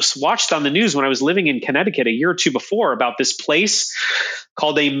watched on the news when I was living in Connecticut a year or two before about this place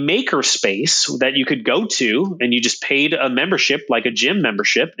called a makerspace that you could go to, and you just paid a membership, like a gym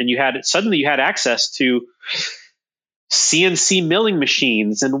membership, and you had access to CNC milling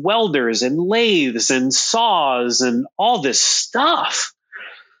machines and welders and lathes and saws and all this stuff.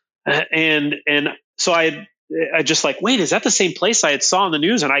 And so I just like, wait, is that the same place I had saw on the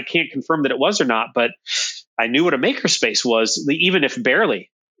news? And I can't confirm that it was or not, but I knew what a makerspace was, even if barely.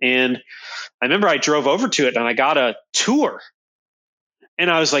 And I remember I drove over to it and I got a tour,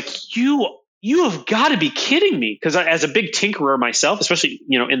 and I was like, you have got to be kidding me. Because as a big tinkerer myself, especially,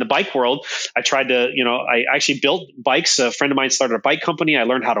 in the bike world, I tried to, I actually built bikes. A friend of mine started a bike company. I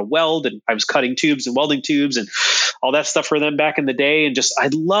learned how to weld, and I was cutting tubes and welding tubes and all that stuff for them back in the day. And just, I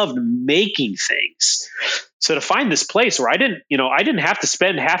loved making things. So to find this place where I didn't have to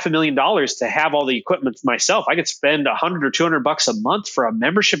spend $500,000 to have all the equipment myself. I could spend $100 or $200 a month for a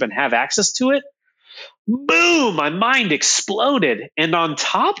membership and have access to it. Boom, my mind exploded. And on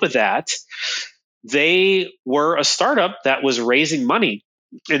top of that, they were a startup that was raising money,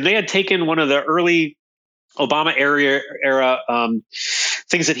 and they had taken one of the early Obama era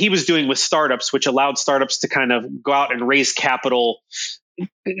things that he was doing with startups, which allowed startups to kind of go out and raise capital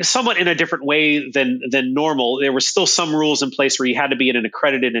somewhat in a different way than normal. There were still some rules in place where you had to be an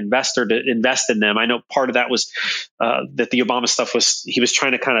accredited investor to invest in them. I know part of that was that the Obama stuff he was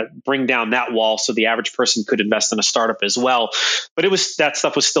trying to kind of bring down that wall so the average person could invest in a startup as well. But that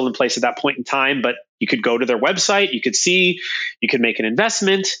stuff was still in place at that point in time. But you could go to their website, you could make an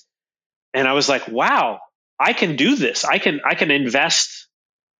investment. And I was like, wow, I can do this. I can invest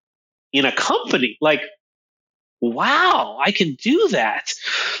in a company. Like, wow, I can do that.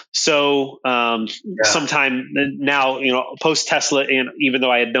 So sometime now, post Tesla, and even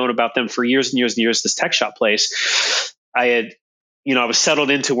though I had known about them for years and years and years, this tech shop place, I was settled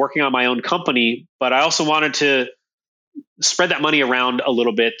into working on my own company, but I also wanted to spread that money around a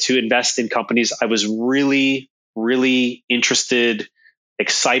little bit to invest in companies I was really, really interested,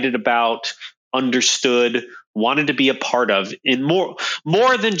 excited about, understood, wanted to be a part of, in more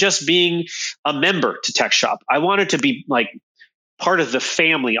than just being a member to Tech Shop. I wanted to be like part of the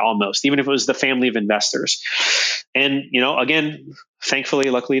family almost, even if it was the family of investors. And, again, thankfully,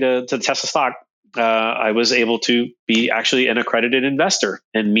 luckily to the Tesla stock, I was able to be actually an accredited investor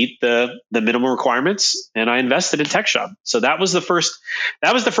and meet the minimum requirements. And I invested in Tech Shop. So that was the first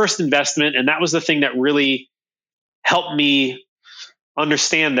investment. And that was the thing that really helped me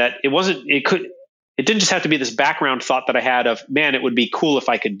understand that it didn't just have to be this background thought that I had of, man, it would be cool if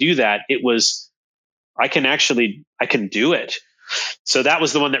I could do that. It was, I can do it. So that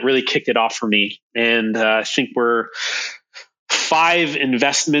was the one that really kicked it off for me. And I think we're 5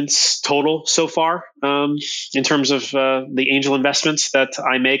 investments total so far in terms of the angel investments that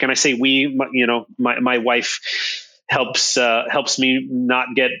I make. And I say we, my wife helps me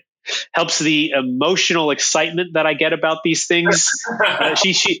helps the emotional excitement that I get about these things.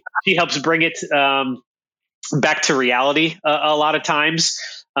 She helps bring it back to reality a lot of times,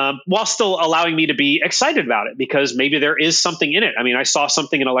 while still allowing me to be excited about it, because maybe there is something in it. I mean, I saw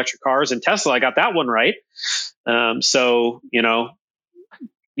something in electric cars and Tesla. I got that one right. So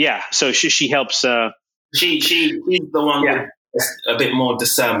she helps. She's the one with a bit more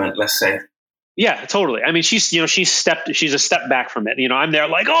discernment, let's say. Yeah, totally. I mean, she's a step back from it. I'm there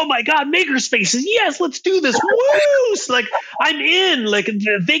like, oh my God, makerspaces. Yes, let's do this. Woo! Like, I'm in, like,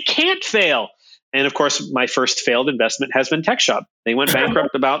 they can't fail. And of course, my first failed investment has been Tech Shop. They went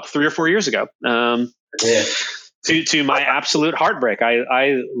bankrupt about 3 or 4 years ago. To my absolute heartbreak.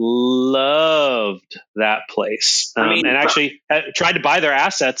 I loved that place. And actually tried to buy their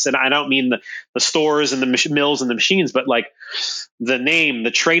assets. And I don't mean the stores and the mills and the machines, but like the name,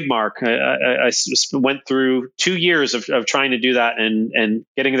 the trademark. I went through 2 years of trying to do that and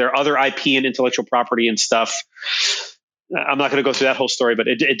getting their other IP and intellectual property and stuff. I'm not going to go through that whole story, but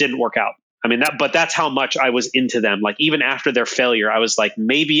it didn't work out. I mean, but that's how much I was into them. Like, even after their failure, I was like,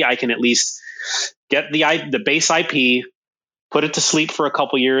 maybe I can at least get the base IP, put it to sleep for a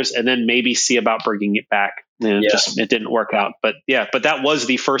couple years, and then maybe see about bringing it back. And it didn't work out. But that was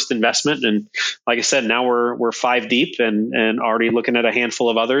the first investment. And like I said, now we're 5 deep and already looking at a handful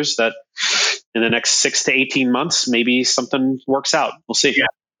of others that in the next 6 to 18 months, maybe something works out. We'll see.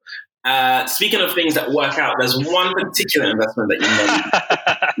 Yeah. Speaking of things that work out, there's one particular investment that you made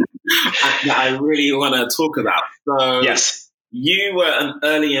that I really want to talk about. So yes, you were an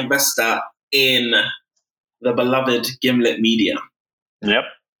early investor in the beloved Gimlet Media. Yep.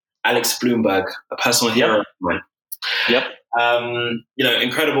 Alex Bloomberg, a personal hero of mine. Yep.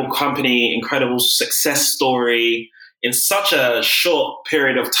 Incredible company, incredible success story. in such a short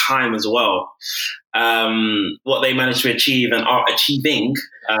period of time as well. What they managed to achieve and are achieving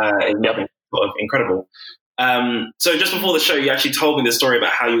is nothing sort of incredible. So just before the show, you actually told me the story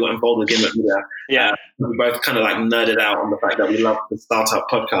about how you got involved with Gimlet Media. Yeah. We both kind of like nerded out on the fact that we love the startup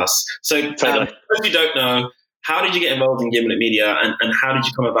podcast. So if you don't know, how did you get involved in Gimlet Media and how did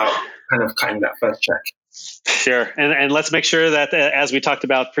you come about kind of cutting that first check? Sure. And let's make sure that as we talked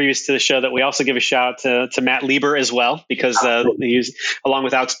about previous to the show, that we also give a shout out to Matt Lieber as well, because he's, along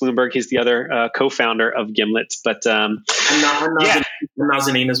with Alex Bloomberg, he's the other co-founder of Gimlet. But and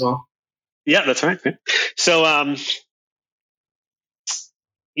Nazanin as well. Yeah, that's right. So,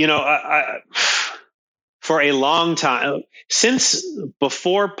 for a long time, since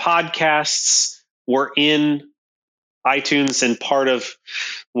before podcasts were in iTunes and part of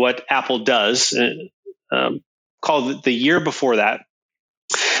what Apple does, called the year before that,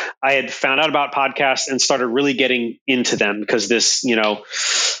 I had found out about podcasts and started really getting into them because this,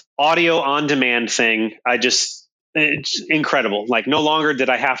 audio on demand thing, it's incredible. Like no longer did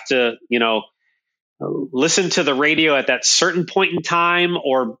I have to, listen to the radio at that certain point in time,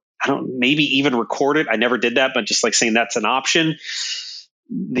 or maybe even record it. I never did that, but just like saying that's an option.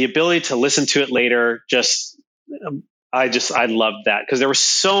 The ability to listen to it later, I loved that because there were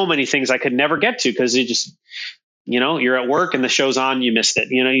so many things I could never get to because you're at work and the show's on, you missed it.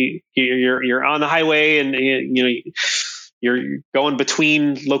 You're on the highway and you're going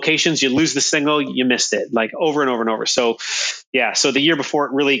between locations, you lose the signal, you missed it, like over and over and over. So the year before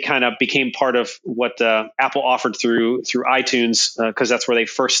it really kind of became part of what Apple offered through iTunes, because that's where they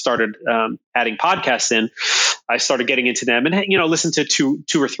first started adding podcasts in. I started getting into them and listened to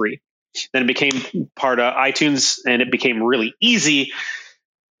two or three. Then it became part of iTunes and it became really easy.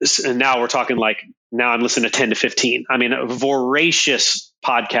 And now we're talking now I'm listening to 10 to 15. I mean, a voracious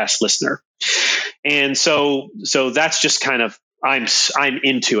podcast listener. And so that's just kind of, I'm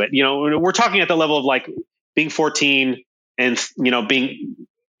into it. We're talking at the level of like being 14 and, being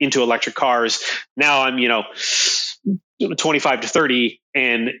into electric cars. Now I'm, 25 to 30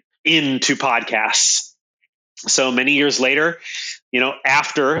 and into podcasts. So many years later,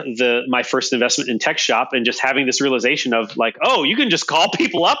 after my first investment in Tech Shop and just having this realization of like, oh, you can just call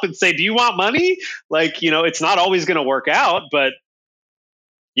people up and say, do you want money? Like, it's not always going to work out, but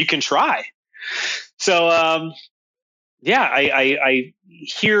you can try. So, I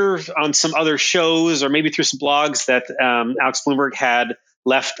hear on some other shows or maybe through some blogs that Alex Bloomberg had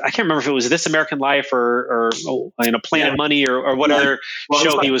left. I can't remember if it was This American Life or Planet Money or what other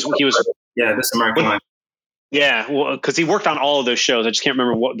show he was. Yeah, This American Life. Yeah, well, because he worked on all of those shows. I just can't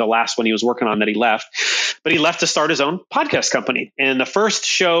remember what the last one he was working on that he left. But he left to start his own podcast company. And the first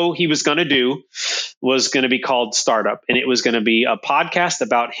show he was going to do was going to be called Startup. And it was going to be a podcast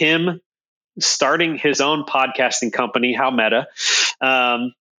about him starting his own podcasting company, how meta,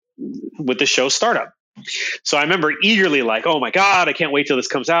 with the show Startup. So I remember eagerly like, oh my God, I can't wait till this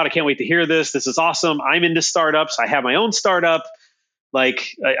comes out. I can't wait to hear this. This is awesome. I'm into startups. I have my own startup.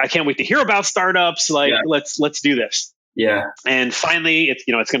 Like, I can't wait to hear about startups. Like, let's do this. Yeah. And finally, it's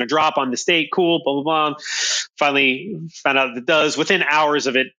going to drop on this date. Cool, blah, blah, blah. Finally found out that it does. Within hours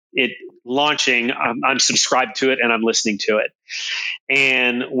of it launching, I'm subscribed to it and I'm listening to it.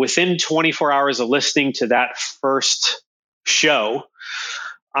 And within 24 hours of listening to that first show,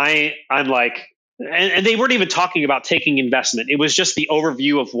 I'm like, and they weren't even talking about taking investment. It was just the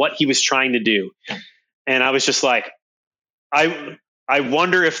overview of what he was trying to do. And I was just like, I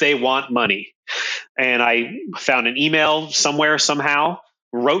wonder if they want money. And I found an email somewhere, somehow,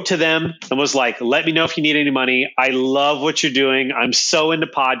 wrote to them and was like, let me know if you need any money. I love what you're doing. I'm so into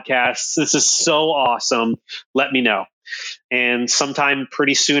podcasts. This is so awesome. Let me know. And sometime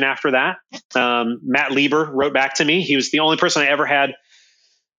pretty soon after that, Matt Lieber wrote back to me. He was the only person I ever had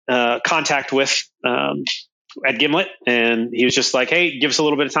contact with at Gimlet. And he was just like, hey, give us a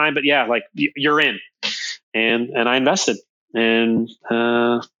little bit of time. But yeah, like you're in. And I invested. And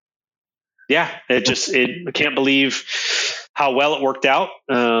I can't believe how well it worked out.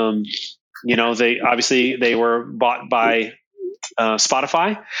 They were bought by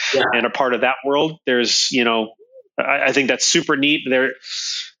Spotify and a part of that world. There's, I think that's super neat.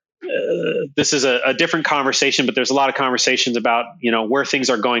 This is a different conversation, but there's a lot of conversations about, where things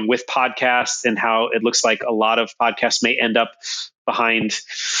are going with podcasts and how it looks like a lot of podcasts may end up behind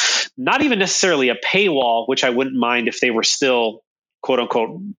not even necessarily a paywall, which I wouldn't mind if they were still quote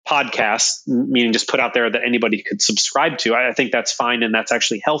unquote podcasts, meaning just put out there that anybody could subscribe to. I think that's fine. And that's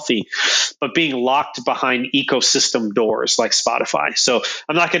actually healthy, but being locked behind ecosystem doors like Spotify. So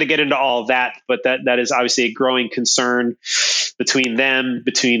I'm not going to get into all of that, but that is obviously a growing concern between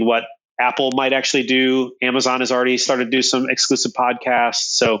what Apple might actually do. Amazon has already started to do some exclusive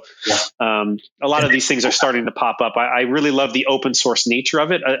podcasts. So a lot of these things are starting to pop up. I really love the open source nature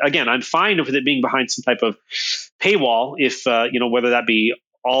of it. Again, I'm fine with it being behind some type of paywall if, whether that be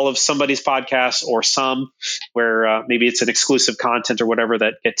all of somebody's podcasts or some where maybe it's an exclusive content or whatever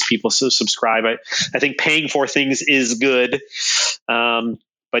that gets people to subscribe. I think paying for things is good.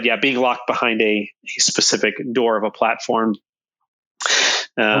 But yeah, being locked behind a specific door of a platform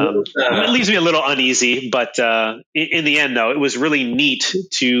it leaves me a little uneasy. But in the end, though, it was really neat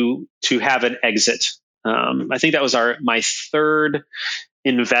to have an exit. I think that was my third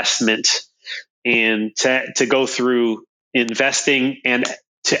investment, and to go through investing and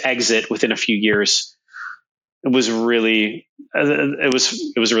to exit within a few years. It was really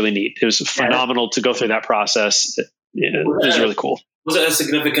neat. It was phenomenal to go through that process. It was really cool. Was it a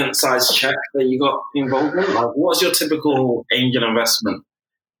significant size check that you got involved in? Like, what's your typical angel investment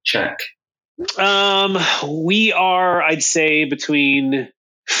check? We are, I'd say, between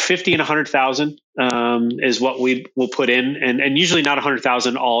 50 and 100,000 is what we will put in, and usually not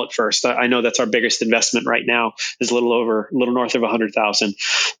 100,000 all at first. I know that's our biggest investment right now is a little north of 100,000,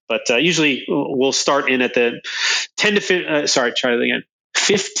 but usually we'll start in at the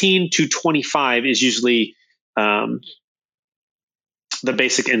 15 to 25 is usually the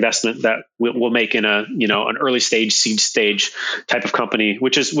basic investment that we'll make in an early stage, seed stage type of company,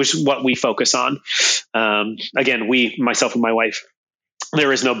 which is what we focus on. Again, myself and my wife.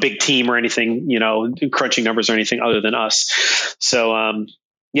 There is no big team or anything, crunching numbers or anything other than us. So,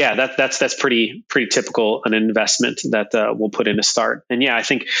 that's pretty typical an investment that we'll put in to start. And yeah, I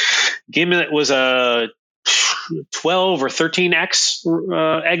think Gimlet was a 12 or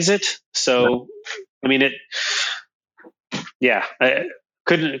 13x exit. So, I mean,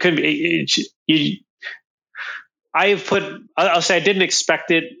 couldn't be. I'll say I didn't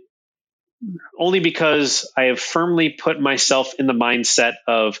expect it. Only because I have firmly put myself in the mindset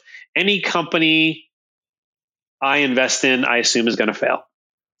of any company I invest in, I assume is going to fail.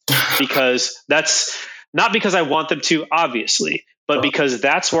 Because that's not because I want them to, obviously, but because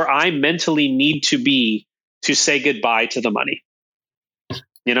that's where I mentally need to be to say goodbye to the money.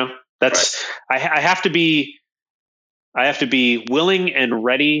 That's right. I have to be willing and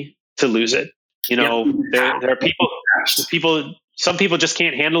ready to lose it. There are people. Some people just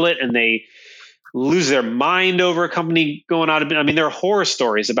can't handle it, and they lose their mind over a company going out of. I mean, there are horror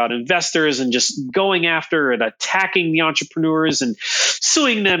stories about investors and just going after and attacking the entrepreneurs and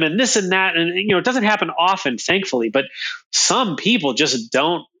suing them and this and that. And it doesn't happen often, thankfully. But some people just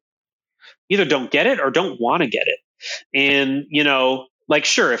either don't get it or don't want to get it. And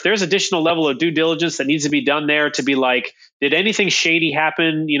sure, if there's additional level of due diligence that needs to be done there to be like, did anything shady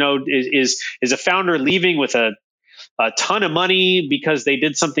happen? Is a founder leaving with a ton of money because they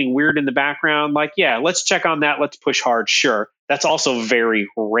did something weird in the background? Like, yeah, let's check on that. Let's push hard. Sure. That's also very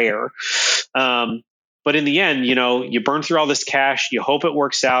rare. But in the end, you burn through all this cash. You hope it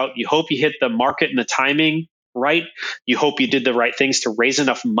works out. You hope you hit the market and the timing right. You hope you did the right things to raise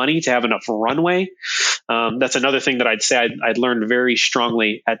enough money to have enough runway. That's another thing that I'd say I'd learned very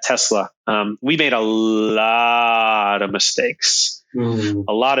strongly at Tesla. We made a lot of mistakes,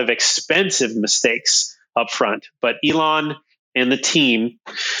 a lot of expensive mistakes up front, but Elon and the team,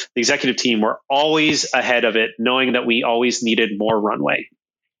 the executive team, were always ahead of it, knowing that we always needed more runway.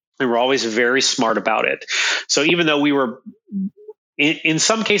 And we're always very smart about it. So even though we were in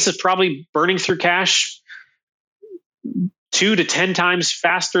some cases probably burning through cash 2 to 10 times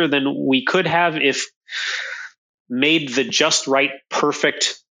faster than we could have if made the just right,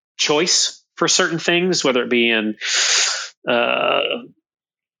 perfect choice for certain things, whether it be in a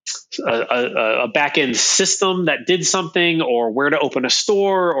back-end system that did something, or where to open a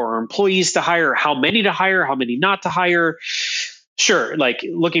store, or employees to hire, how many not to hire. Sure, like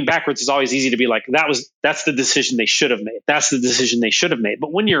looking backwards is always easy to be like, that's the decision they should have made. That's the decision they should have made.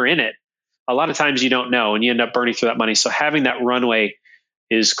 But when you're in it, a lot of times you don't know, and you end up burning through that money. So having that runway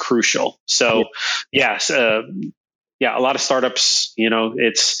is crucial. So yes, a lot of startups,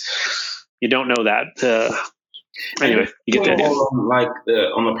 it's you don't know that. Anyway, you get the idea.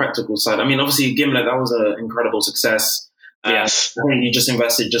 On the practical side, I mean, obviously Gimlet, that was an incredible success. Yes, I think you just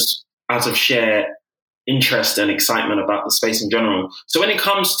invested just out of sheer interest and excitement about the space in general. So when it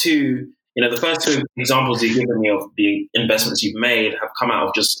comes to the first two examples you've given me of the investments you've made have come out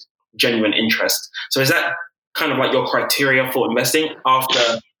of just genuine interest. So is that kind of like your criteria for investing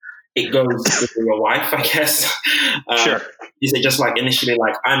after it goes with your wife, I guess? Sure. Is it just like initially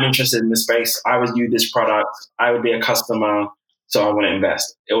like, I'm interested in this space, I would use this product, I would be a customer, so I want to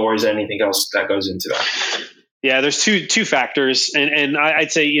invest? Or is there anything else that goes into that? Yeah, there's two factors. And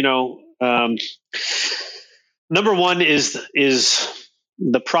I'd say, Number one is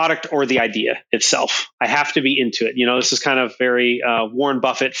the product or the idea itself. I have to be into it. This is kind of very Warren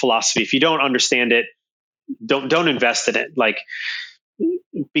Buffett philosophy. If you don't understand it, don't invest in it. Like,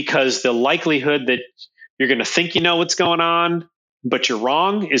 because the likelihood that you're going to think you know what's going on, but you're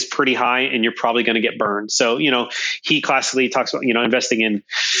wrong, is pretty high, and you're probably going to get burned. So, he classically talks about, investing in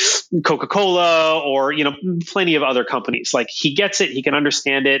Coca-Cola or, plenty of other companies. Like, he gets it, he can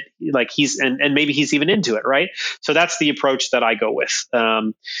understand it, like and maybe he's even into it. Right. So that's the approach that I go with.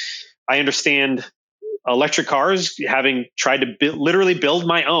 I understand electric cars, having tried to literally build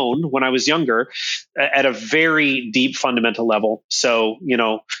my own when I was younger at a very deep fundamental level. So,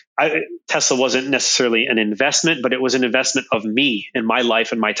 Tesla wasn't necessarily an investment, but it was an investment of me and my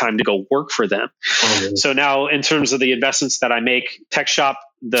life and my time to go work for them. Mm-hmm. So now, in terms of the investments that I make, Tech Shop,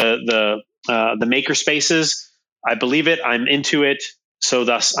 the maker spaces, I believe it, I'm into it. So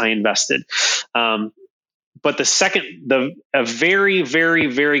thus I invested. But a very, very,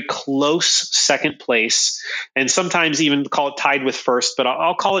 very close second place, and sometimes even call it tied with first, but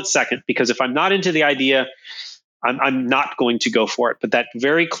I'll call it second, because if I'm not into the idea, I'm not going to go for it. But that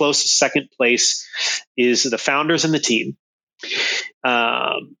very close second place is the founders and the team.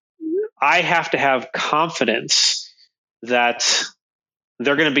 I have to have confidence that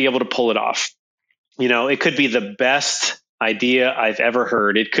they're going to be able to pull it off. It could be the best idea I've ever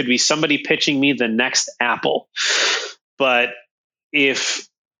heard. It could be somebody pitching me the next Apple. But if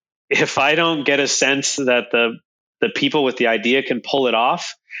I don't get a sense that the people with the idea can pull it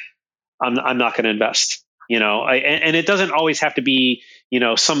off, I'm not going to invest. And it doesn't always have to be,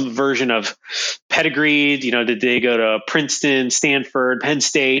 some version of pedigree. Did they go to Princeton, Stanford, Penn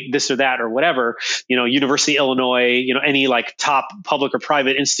State, this or that, or whatever, University of Illinois, any like top public or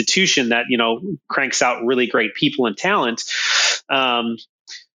private institution that, cranks out really great people and talent.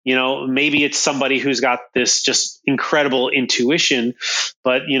 Maybe it's somebody who's got this just incredible intuition,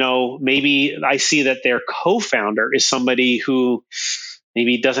 but, maybe I see that their co-founder is somebody who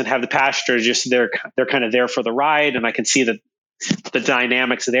maybe doesn't have the passion, or just they're kind of there for the ride. And I can see that the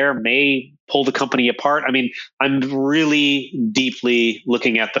dynamics there may pull the company apart. I mean, I'm really deeply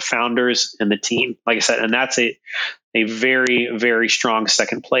looking at the founders and the team, like I said, and that's a very, very strong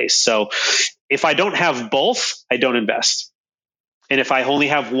second place. So if I don't have both, I don't invest. And if I only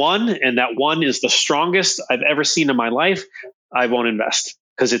have one, and that one is the strongest I've ever seen in my life, I won't invest,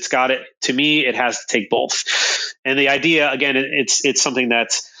 because it's got it. To me, it has to take both. And the idea, again, it's something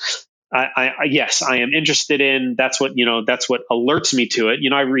that's, yes, I am interested in. That's what alerts me to it.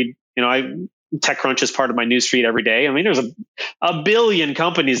 I read, TechCrunch is part of my newsfeed every day. I mean, there's a billion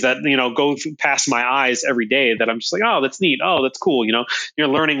companies that, go past my eyes every day that I'm just like, oh, that's neat. Oh, that's cool. You're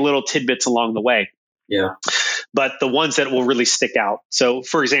learning little tidbits along the way. Yeah. But the ones that will really stick out. So,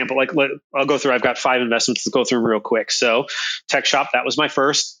 for example, I'll go through, I've got 5 investments to go through real quick. So Tech Shop, that was my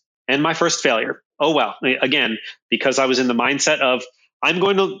first and my first failure. Oh, well, again, because I was in the mindset of, I'm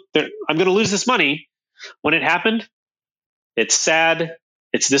going to lose this money. When it happened, it's sad,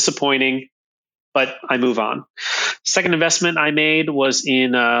 it's disappointing, but I move on. Second investment I made was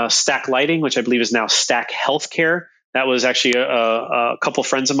in Stack Lighting, which I believe is now Stack Healthcare. That was actually a couple of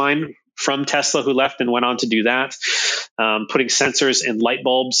friends of mine from Tesla who left and went on to do that, putting sensors in light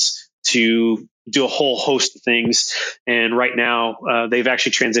bulbs to do a whole host of things. And right now, they've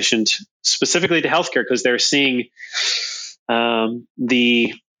actually transitioned specifically to healthcare, because they're seeing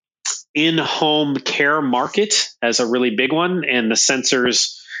the in-home care market as a really big one, and the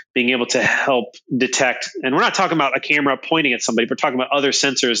sensors being able to help detect. And we're not talking about a camera pointing at somebody. We're talking about other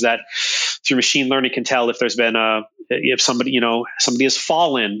sensors that through machine learning can tell if there's been if somebody has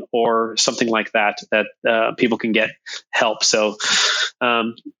fallen or something like that people can get help. So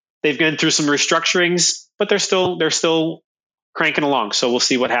they've gone through some restructurings, but they're still cranking along. So we'll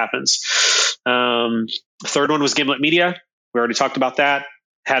see what happens. Third one was Gimlet Media. We already talked about that.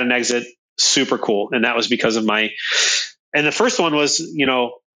 Had an exit. Super cool. And that was because of and the first one was,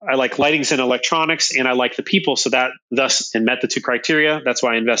 I like lightings and electronics, and I like the people. So that thus and met the 2 criteria. That's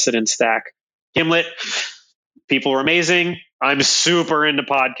why I invested in Stack. Gimlet, people were amazing. I'm super into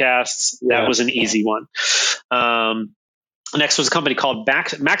podcasts. Yeah. That was an easy one. Next was a company called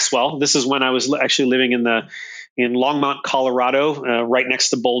Maxwell. This is when I was actually living in Longmont, Colorado, right next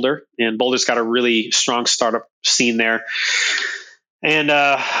to Boulder. And Boulder's got a really strong startup scene there. And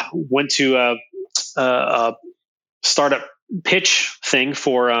went to a startup pitch thing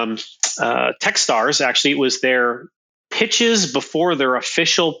for Techstars. Actually, it was their pitches before their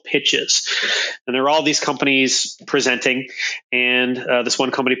official pitches. And there were all these companies presenting. And this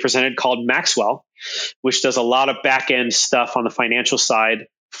one company presented called Maxwell, which does a lot of back-end stuff on the financial side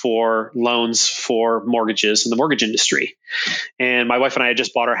for loans for mortgages in the mortgage industry. And my wife and I had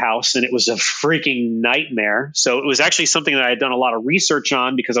just bought our house, and it was a freaking nightmare. So it was actually something that I had done a lot of research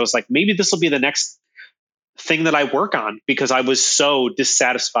on, because I was like, maybe this will be the next thing that I work on, because I was so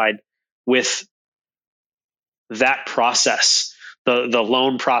dissatisfied with that process, the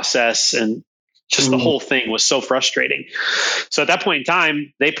loan process, and just the whole thing was so frustrating. So at that point in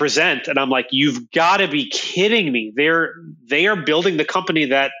time, they present, and I'm like, you've got to be kidding me. They are building the company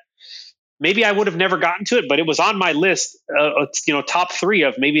that maybe I would have never gotten to it, but it was on my list, top 3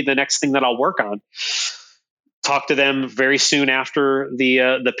 of maybe the next thing that I'll work on. Talked to them very soon after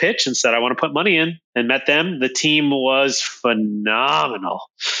the pitch and said, I want to put money in, and met them. The team was phenomenal.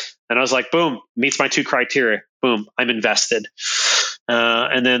 And I was like, boom, meets my 2 criteria. Boom, I'm invested.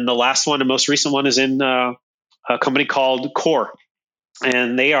 And then the last one and most recent one is in a company called Core.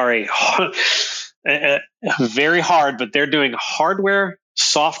 And they are very hard, but they're doing hardware,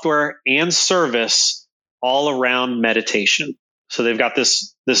 software, and service all around meditation. So they've got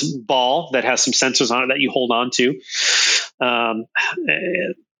this ball that has some sensors on it that you hold on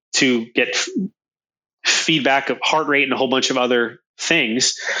to get feedback of heart rate and a whole bunch of other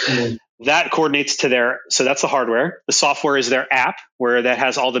things. Mm-hmm. That coordinates to so that's the hardware. The software is their app, where that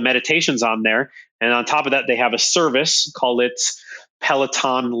has all the meditations on there. And on top of that, they have a service, call it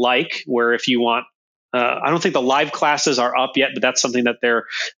Peloton-like, where if you want, I don't think the live classes are up yet, but that's something that they're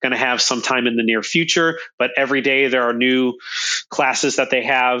going to have sometime in the near future. But every day there are new classes that they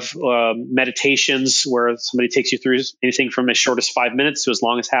have, meditations where somebody takes you through anything from as short as 5 minutes to as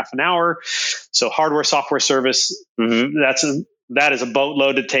long as half an hour. So hardware, software, service, that is a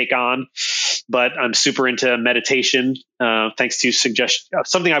boatload to take on, but I'm super into meditation, thanks to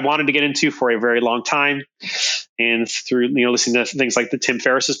something I wanted to get into for a very long time. And through, listening to things like the Tim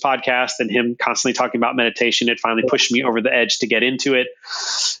Ferriss's podcast and him constantly talking about meditation, it finally pushed me over the edge to get into it.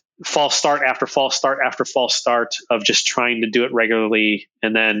 False start after false start after false start of just trying to do it regularly.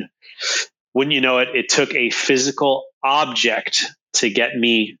 And then wouldn't you know it, it took a physical object to get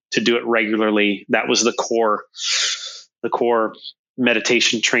me to do it regularly. That was the core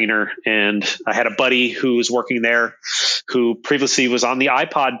meditation trainer. And I had a buddy who was working there who previously was on the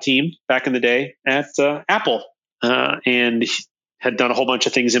iPod team back in the day at Apple, and had done a whole bunch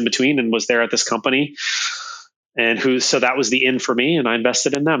of things in between and was there at this company. So that was the in for me, and I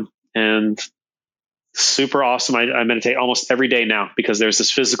invested in them. And super awesome. I meditate almost every day now because there's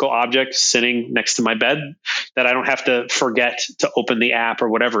this physical object sitting next to my bed that I don't have to forget to open the app or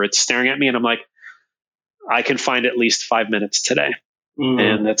whatever. It's staring at me, and I'm like, I can find at least 5 minutes today.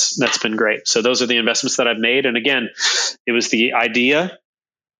 And that's been great. So those are the investments that I've made. And again, it was the idea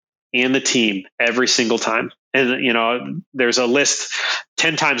and the team every single time. And, there's a list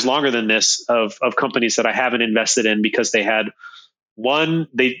 10 times longer than this of companies that I haven't invested in because they had one,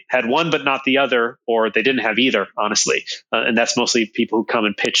 but not the other, or they didn't have either, honestly. And that's mostly people who come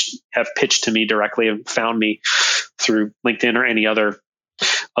and have pitched to me directly and found me through LinkedIn or any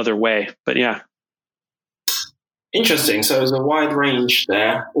other way. But yeah. Interesting. So there's a wide range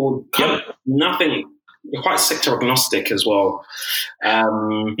there, or kind of nothing. You're quite sector agnostic as well.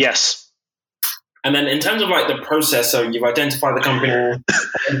 Yes. And then in terms of like the process, so you've identified the company,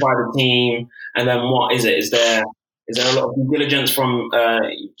 identified the team, and then what is it? Is there a lot of due diligence from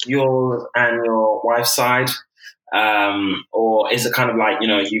yours and your wife's side? Or is it kind of like,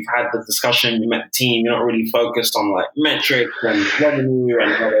 you've had the discussion, you met the team, you're not really focused on like metrics and revenue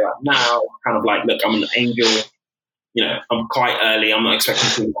and all that now, kind of like, look, I'm an angel. I'm quite early. I'm not expecting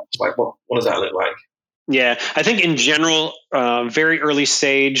too much. Like, what does that look like? Yeah, I think in general, very early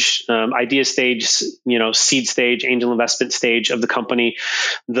stage, idea stage, seed stage, angel investment stage of the company,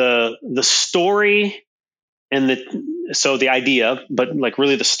 the story and the idea, but like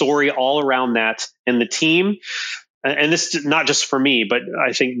really the story all around that and the team. And this is not just for me, but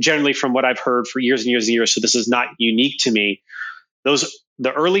I think generally from what I've heard for years and years and years, so this is not unique to me.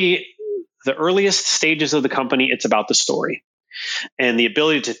 The earliest stages of the company, it's about the story and the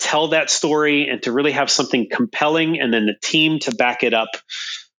ability to tell that story and to really have something compelling, and then the team to back it up.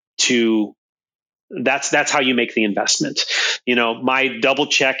 That's how you make the investment. My double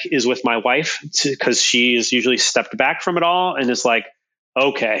check is with my wife because she is usually stepped back from it all and is like,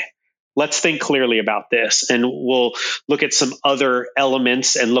 okay, let's think clearly about this, and we'll look at some other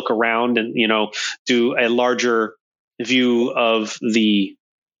elements and look around and do a larger view of the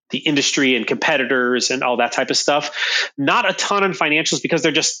industry and competitors and all that type of stuff. Not a ton on financials because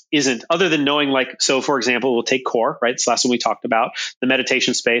there just isn't, other than knowing so for example, we'll take Core, right? It's the last one we talked about, the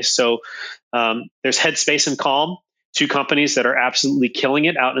meditation space. So there's Headspace and Calm, two companies that are absolutely killing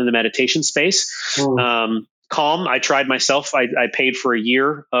it out in the meditation space. Calm, I tried myself. I paid for a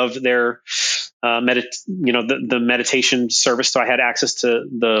year of their the meditation service, so I had access to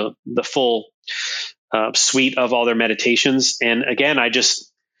the full suite of all their meditations. And again,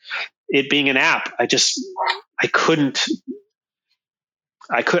 it being an app, I just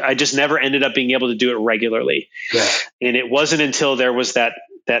never ended up being able to do it regularly. Yeah. And it wasn't until there was that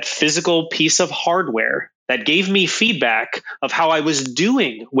physical piece of hardware that gave me feedback of how I was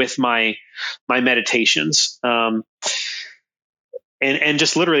doing with my meditations. And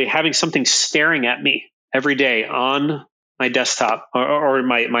just literally having something staring at me every day on my desktop or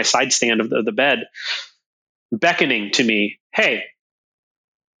my side stand of the bed, beckoning to me, hey,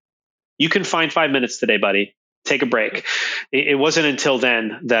 you can find 5 minutes today, buddy. Take a break. It wasn't until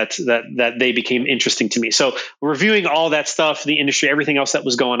then that they became interesting to me. So reviewing all that stuff, the industry, everything else that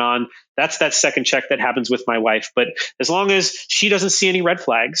was going on, that's that second check that happens with my wife. But as long as she doesn't see any red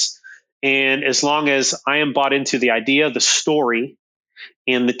flags, and as long as I am bought into the idea, the story,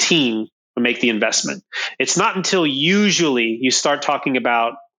 and the team to make the investment, it's not until usually you start talking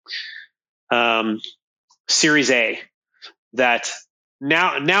about Series A that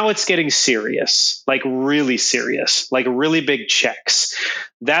now it's getting serious, like really serious, like really big checks.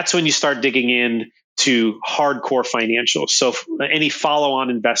 That's when you start digging in to hardcore financials. So any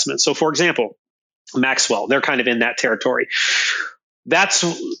follow-on investments. So for example, Maxwell, they're kind of in that territory. That's,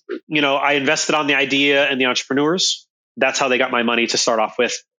 I invested on the idea and the entrepreneurs. That's how they got my money to start off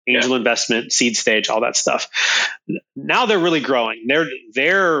with. Angel investment, seed stage, all that stuff. Now they're really growing.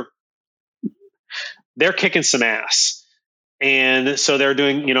 They're kicking some ass. And so they're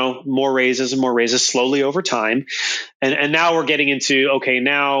doing, more raises and more raises slowly over time. And now we're getting into, okay,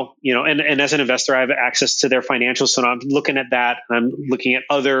 now, and as an investor, I have access to their financials. So now I'm looking at that. I'm looking at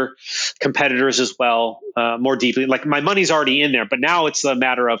other competitors as well, more deeply. Like my money's already in there, but now it's a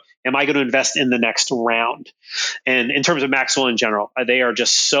matter of, am I going to invest in the next round? And in terms of Maxwell in general, they are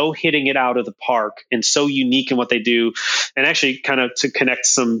just so hitting it out of the park and so unique in what they do. And actually kind of to connect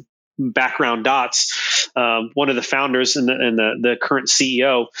some background dots, one of the founders and the current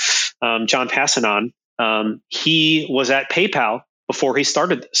CEO, John Passanon, he was at PayPal before he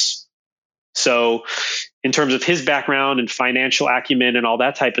started this. So in terms of his background and financial acumen and all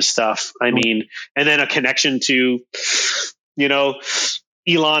that type of stuff, I mean, and then a connection to,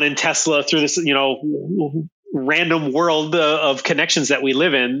 Elon and Tesla through this, random world of connections that we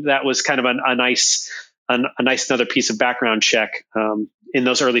live in, that was kind of a nice another piece of background check in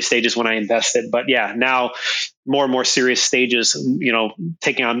those early stages when I invested. But yeah, now more and more serious stages,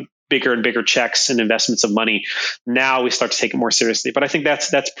 taking on bigger and bigger checks and investments of money. Now we start to take it more seriously. But I think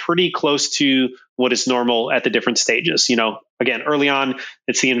that's pretty close to what is normal at the different stages. Again, early on,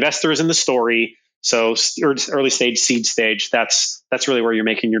 it's the investors in the story. So early stage, seed stage, that's really where you're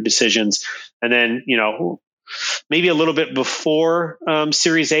making your decisions. And then, maybe a little bit before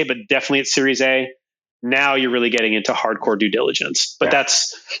Series A, but definitely at Series A. Now you're really getting into hardcore due diligence, but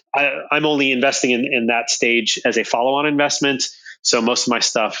I'm only investing in that stage as a follow-on investment. So most of my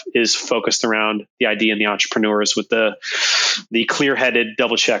stuff is focused around the idea and the entrepreneurs, with the clear-headed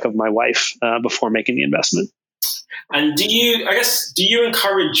double check of my wife before making the investment. And do you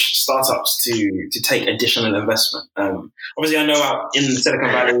encourage startups to take additional investment? Obviously, I know out in Silicon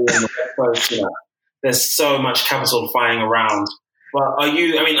Valley and the West Coast, there's so much capital flying around. But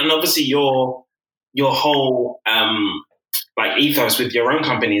and obviously your whole ethos with your own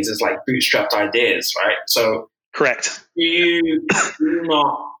companies is like bootstrapped ideas, right? So correct. Do you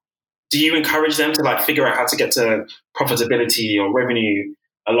encourage them to figure out how to get to profitability or revenue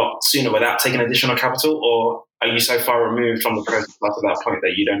a lot sooner without taking additional capital, or are you so far removed from the process after that point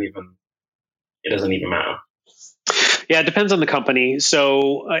that it doesn't even matter? Yeah, it depends on the company.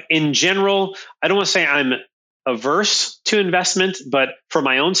 So in general, I don't want to say I'm averse to investment, but for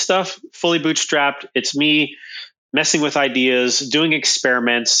my own stuff, fully bootstrapped, it's me messing with ideas, doing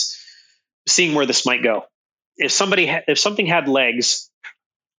experiments, seeing where this might go. If something had legs,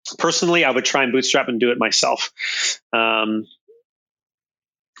 personally, I would try and bootstrap and do it myself. There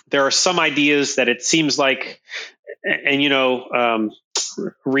are some ideas that it seems like, and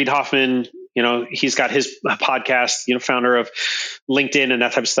Reid Hoffman, he's got his podcast, founder of LinkedIn and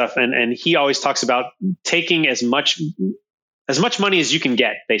that type of stuff. And he always talks about taking as much money as you can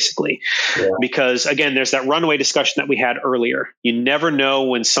get, basically, because again, there's that runway discussion that we had earlier. You never know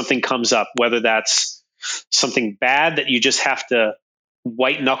when something comes up, whether that's something bad that you just have to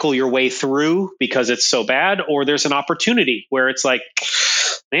white knuckle your way through because it's so bad, or there's an opportunity where it's like,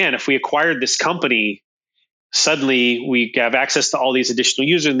 man, if we acquired this company, suddenly we have access to all these additional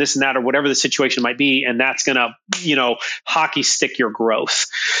users and this and that, or whatever the situation might be. And that's going to, hockey stick your growth.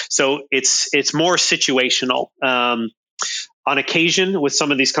 So it's more situational. On occasion with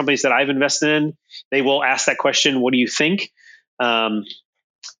some of these companies that I've invested in, they will ask that question, what do you think?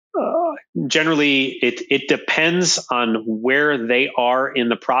 Generally it depends on where they are in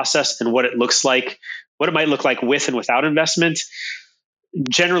the process and what it looks like, what it might look like with and without investment.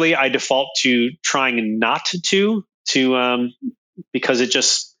 Generally, I default to trying not to because it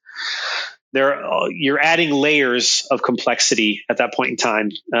just you're adding layers of complexity at that point in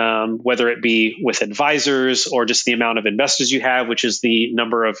time, whether it be with advisors or just the amount of investors you have, which is the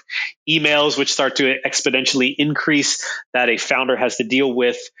number of emails which start to exponentially increase that a founder has to deal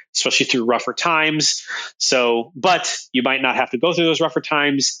with, especially through rougher times. So, but you might not have to go through those rougher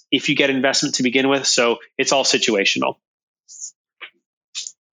times if you get investment to begin with. So it's all situational.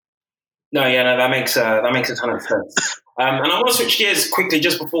 No, that makes a ton of sense. And I want to switch gears quickly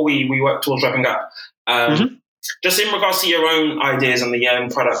just before we work towards wrapping up. Just in regards to your own ideas and the own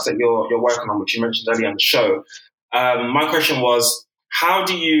products that you're working on, which you mentioned earlier on the show. My question was, how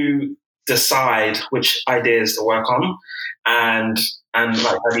do you decide which ideas to work on, and like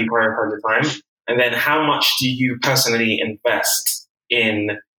how do you prioritize your time? And then how much do you personally invest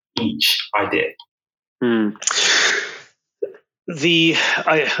in each idea?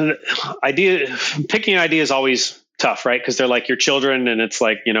 Picking an idea is always tough, right? Because they're like your children, and it's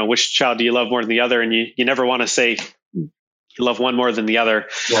like, which child do you love more than the other? And you never want to say you love one more than the other.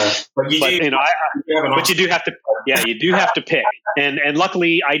 Yeah, but you do have to pick. And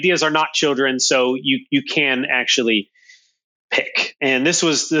luckily, ideas are not children, so you can actually pick. And this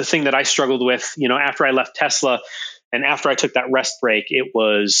was the thing that I struggled with, after I left Tesla and after I took that rest break. It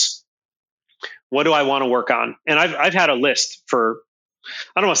was, what do I want to work on? And I've had a list for,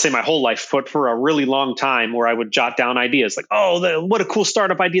 I don't want to say my whole life, but for a really long time, where I would jot down ideas like, what a cool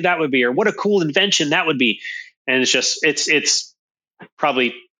startup idea that would be, or what a cool invention that would be. And it's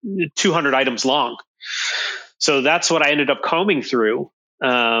probably 200 items long. So that's what I ended up combing through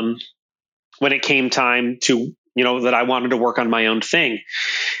when it came time to, that I wanted to work on my own thing.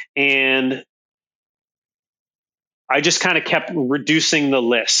 And I just kind of kept reducing the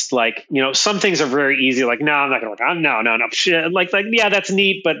list. Like, some things are very easy. Like, no, I'm not going to work on. No. Shit. Like, yeah, that's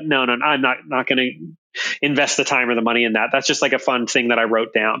neat, but no, I'm not going to invest the time or the money in that. That's just like a fun thing that I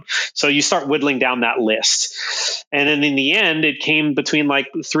wrote down. So you start whittling down that list. And then in the end, it came between like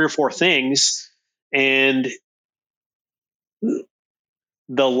 3 or 4 things. And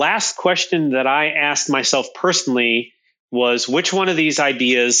the last question that I asked myself personally was, which one of these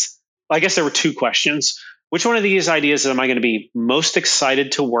ideas, I guess there were 2 questions. Which one of these ideas am I going to be most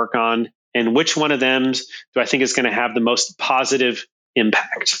excited to work on? And which one of them do I think is going to have the most positive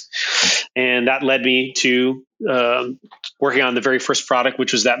impact? And that led me to working on the very first product,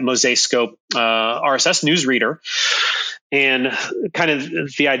 which was that Mosaiscope RSS newsreader. And kind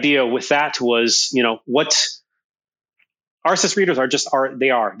of the idea with that was, what RSS readers are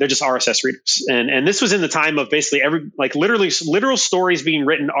they're just RSS readers. And this was in the time of basically literal stories being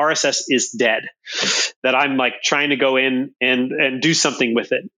written. RSS is dead, that I'm like trying to go in and do something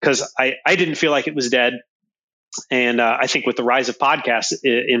with it, because I didn't feel like it was dead. And I think with the rise of podcasts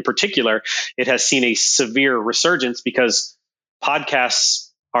in particular, it has seen a severe resurgence, because podcasts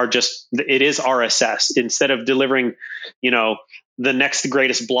it is RSS. Instead of delivering, the next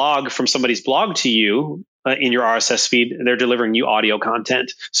greatest blog from somebody's blog to you in your RSS feed, they're delivering you audio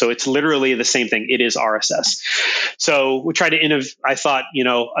content. So it's literally the same thing. It is RSS. So we tried to innovate. I thought,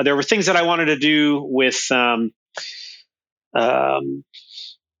 there were things that I wanted to do with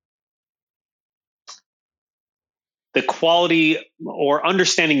the quality or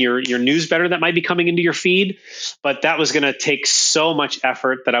understanding your news better that might be coming into your feed. But that was going to take so much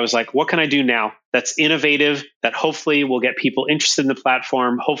effort that I was like, what can I do now that's innovative, that hopefully will get people interested in the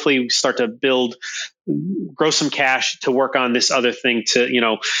platform, hopefully start to grow some cash to work on this other thing,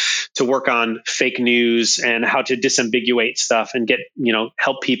 to work on fake news and how to disambiguate stuff and get,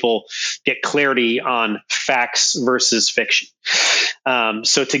 help people get clarity on facts versus fiction.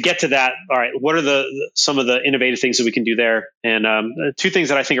 So to get to that, all right, what are some of the innovative things that we can do there? And 2 things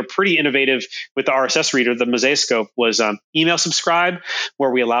that I think are pretty innovative with the RSS reader, the Mosaiscope, was email subscribe,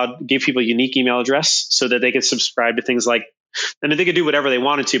 where we gave people a unique email address so that they could subscribe to things like, and they could do whatever they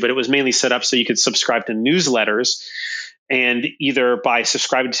wanted to, but it was mainly set up so you could subscribe to newsletters, and either by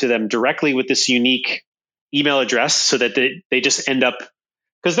subscribing to them directly with this unique email address, so that they just end up,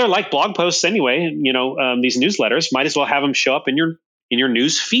 because they're like blog posts anyway, these newsletters, might as well have them show up in your your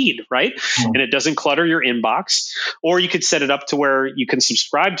news feed, right? And it doesn't clutter your inbox. Or you could set it up to where you can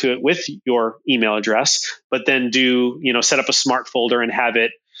subscribe to it with your email address, but then set up a smart folder and have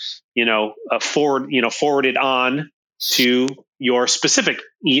it, forwarded on to your specific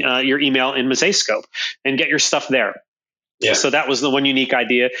your email in Mosaicscope and get your stuff there. Yeah. So that was the one unique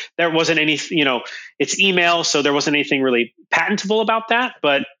idea. There wasn't any, it's email, so there wasn't anything really patentable about that,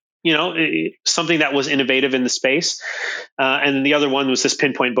 but something that was innovative in the space. And the other one was this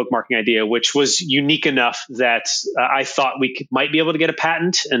pinpoint bookmarking idea, which was unique enough that I thought we might be able to get a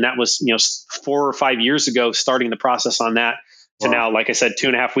patent. And that was, 4 or 5 years ago, starting the process on that. To now, like I said,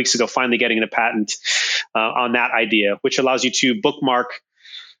 2.5 weeks ago, finally getting a patent on that idea, which allows you to bookmark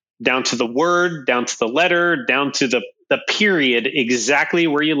down to the word, down to the letter, down to the period, exactly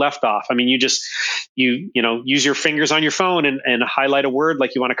where you left off. I mean, you use your fingers on your phone and highlight a word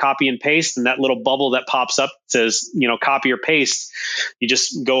like you want to copy and paste, and that little bubble that pops up says, copy or paste. You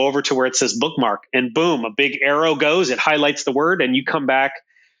just go over to where it says bookmark, and boom, a big arrow goes, it highlights the word, and you come back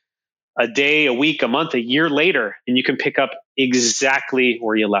a day, a week, a month, a year later, and you can pick up exactly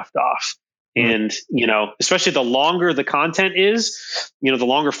where you left off. And, especially the longer the content is, the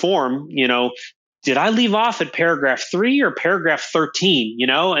longer form, did I leave off at paragraph 3 or paragraph 13,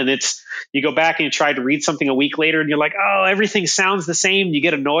 and you go back and you try to read something a week later and you're like, oh, everything sounds the same. You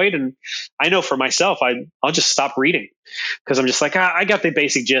get annoyed. And I know for myself, I'll just stop reading because I'm just like, I got the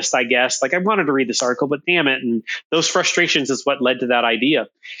basic gist, I guess. Like I wanted to read this article, but damn it. And those frustrations is what led to that idea.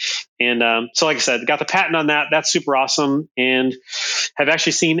 And so like I said, got the patent on that. That's super awesome. And have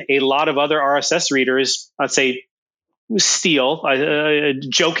actually seen a lot of other RSS readers, I'd say, steal,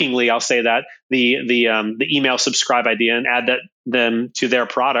 jokingly, I'll say that the email subscribe idea and add them to their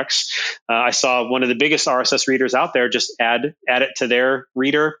products. I saw one of the biggest RSS readers out there just add it to their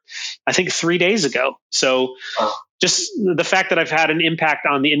reader, I think 3 days ago. So just the fact that I've had an impact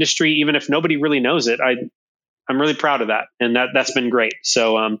on the industry, even if nobody really knows it, I'm really proud of that, and that's been great.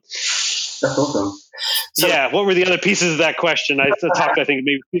 So that's awesome. So, yeah, what were the other pieces of that question? I talked, I think,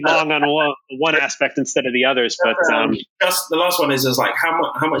 maybe too long on one aspect instead of the others. But just the last one is like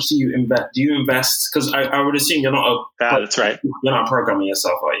how much do you invest? Do you invest? Because I would assume you're not that's right. You're not programming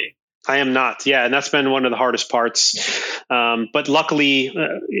yourself, are you? I am not. Yeah, and that's been one of the hardest parts. But luckily,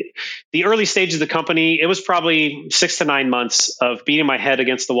 the early stage of the company, it was probably 6 to 9 months of beating my head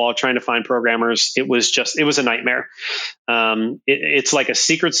against the wall trying to find programmers. It was a nightmare. It's like a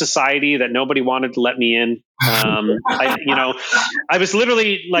secret society that nobody wanted to let me in. I was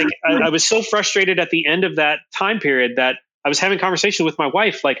literally like, I was so frustrated at the end of that time period that I was having a conversation with my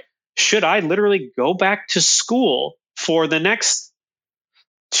wife, like, should I literally go back to school for the next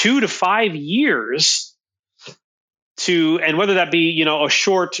 2 to 5 years and whether that be, a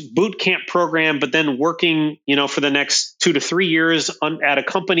short boot camp program, but then working, for the next 2 to 3 years at a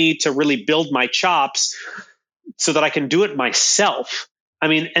company to really build my chops so that I can do it myself. I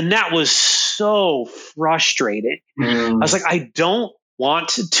mean, and that was so frustrating. I was like, I don't want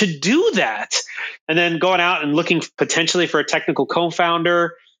to do that. And then going out and looking potentially for a technical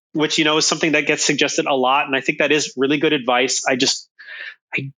co-founder, which, is something that gets suggested a lot. And I think that is really good advice. I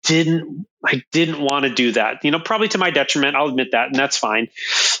didn't want to do that, probably to my detriment. I'll admit that, and that's fine.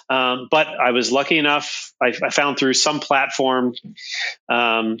 But I was lucky enough. I found through some platform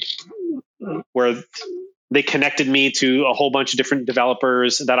where they connected me to a whole bunch of different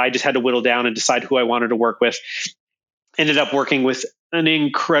developers that I just had to whittle down and decide who I wanted to work with. Ended up working with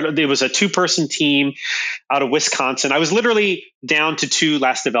it was a 2-person team out of Wisconsin. I was literally down to 2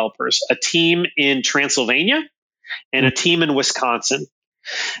 last developers, a team in Transylvania and a team in Wisconsin.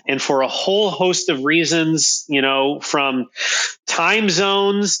 And for a whole host of reasons, from time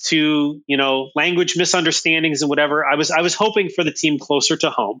zones to, language misunderstandings and whatever, I was hoping for the team closer to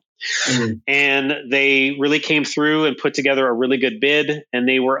home. And they really came through and put together a really good bid. And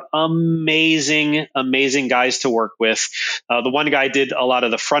they were amazing, amazing guys to work with. The one guy did a lot of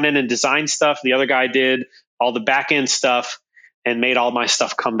the front end and design stuff. The other guy did all the back end stuff and made all my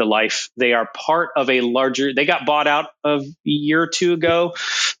stuff come to life. They are part of they got bought out a year or 2 ago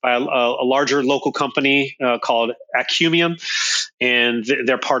by a larger local company called Acumium. And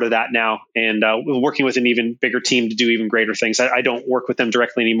they're part of that now. And we're working with an even bigger team to do even greater things. I don't work with them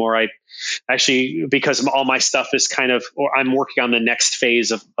directly anymore. I actually, because all my stuff is I'm working on the next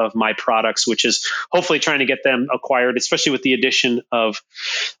phase of my products, which is hopefully trying to get them acquired, especially with the addition of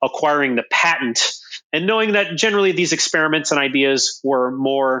acquiring the patent. And knowing that generally these experiments and ideas were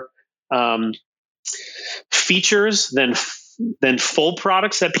more features than full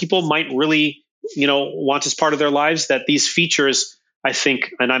products that people might really, want as part of their lives, that these features, I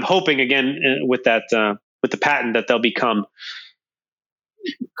think, and I'm hoping again with the patent that they'll become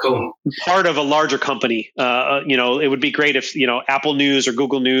Cool. part of a larger company. It would be great if, Apple News or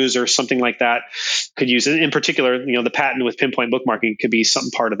Google News or something like that could use it. In particular, the patent with pinpoint bookmarking could be some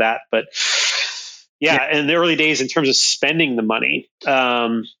part of that. But yeah, in the early days, in terms of spending the money,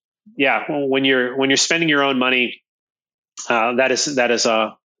 when you're spending your own money, that is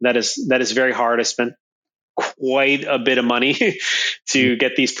very hard. I spent quite a bit of money to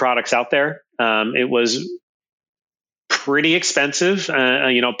get these products out there. It was pretty expensive.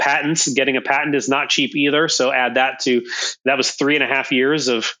 Patents, getting a patent is not cheap either. So add that was 3.5 years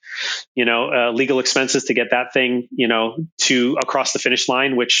of, legal expenses to get that thing, to across the finish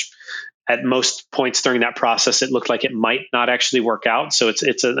line, which at most points during that process, it looked like it might not actually work out. So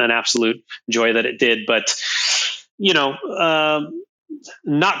it's an absolute joy that it did. But,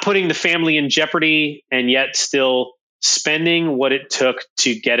 not putting the family in jeopardy and yet still spending what it took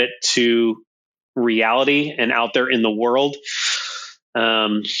to get it to reality and out there in the world,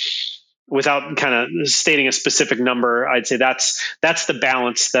 without kind of stating a specific number, I'd say that's the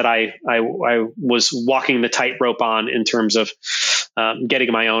balance that I was walking the tightrope on in terms of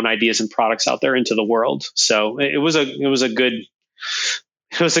getting my own ideas and products out there into the world. So it was a good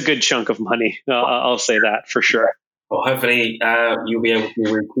chunk of money. I'll say that for sure. Well, hopefully you'll be able to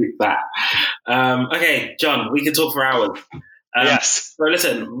recoup that. Okay, John, we can talk for hours. Yes. So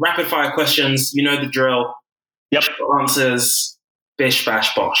listen, rapid fire questions. You know the drill. Yep. Answers, bish,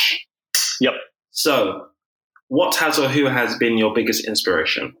 bash, bosh. Yep. So what has or who has been your biggest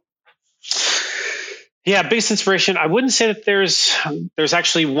inspiration? Yeah, biggest inspiration. I wouldn't say that there's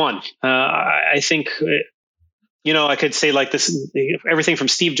actually one. I think, I could say like this, everything from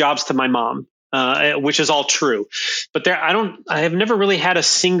Steve Jobs to my mom. Which is all true, but I have never really had a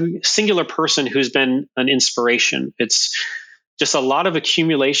singular person who's been an inspiration. It's just a lot of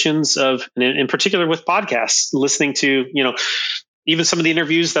accumulations of, and in particular with podcasts, listening to, even some of the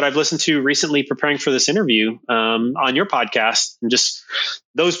interviews that I've listened to recently preparing for this interview, on your podcast, and just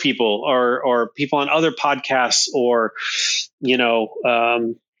those people or people on other podcasts, or,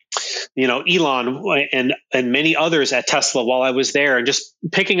 Elon and many others at Tesla while I was there, and just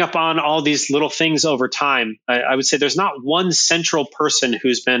picking up on all these little things over time. I would say there's not one central person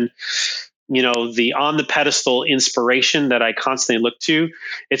who's been, the on the pedestal inspiration that I constantly look to.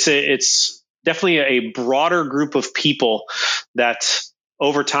 It's definitely a broader group of people that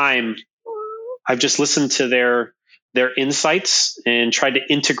over time I've just listened to their insights and tried to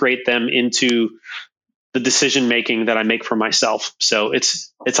integrate them into the decision making that I make for myself. So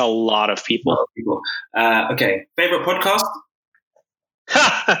it's a lot of people. Okay. Favorite podcast?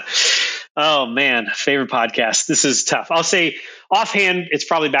 Oh man, favorite podcast. This is tough. I'll say offhand, it's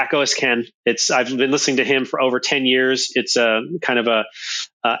probably Back OS Ken. I've been listening to him for over 10 years. It's a kind of a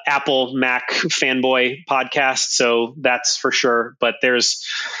Apple Mac fanboy podcast. So that's for sure. But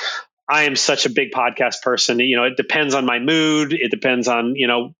I am such a big podcast person. It depends on my mood. It depends on,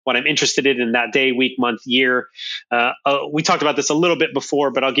 what I'm interested in that day, week, month, year. We talked about this a little bit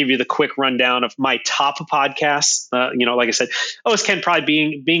before, but I'll give you the quick rundown of my top podcasts. Like I said, OS Ken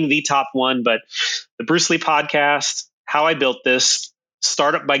probably being the top one, but the Bruce Lee podcast, How I Built This,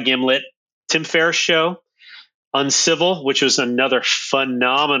 Startup by Gimlet, Tim Ferriss Show, Uncivil, which was another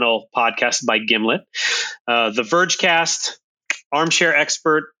phenomenal podcast by Gimlet, the Vergecast, Armchair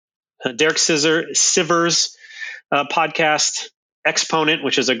Expert, Derek Sivers podcast, Exponent,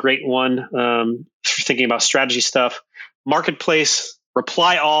 which is a great one for thinking about strategy stuff, Marketplace,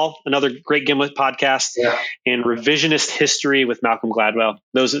 Reply All, another great Gimlet podcast, and Revisionist History with Malcolm Gladwell.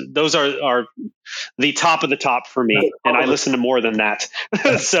 Those are the top of the top for me, and I listen to more than that.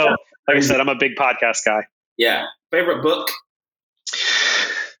 So, like I said, I'm a big podcast guy. Yeah. Favorite book?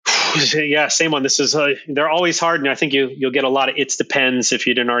 Yeah, same one. This is they're always hard, and I think you'll get a lot of "it's depends" if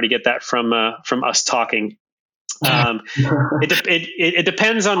you didn't already get that from us talking. It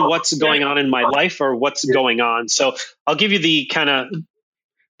depends on what's going on in my life or what's going on. So I'll give you the kind of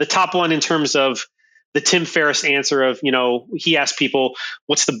the top one in terms of the Tim Ferriss answer of, he asked people,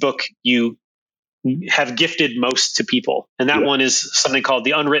 "What's the book you have gifted most to people?" And that one is something called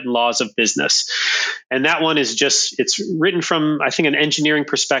The Unwritten Laws of Business. And that one is it's written from, I think, an engineering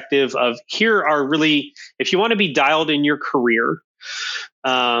perspective of here are really, if you want to be dialed in your career,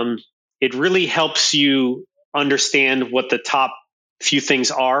 it really helps you understand what the top few things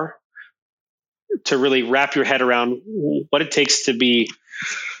are to really wrap your head around what it takes to be,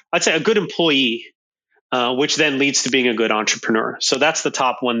 I'd say, a good employee, which then leads to being a good entrepreneur. So that's the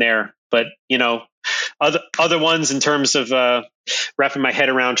top one there. But, other ones in terms of wrapping my head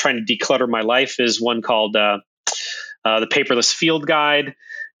around trying to declutter my life is one called The Paperless Field Guide.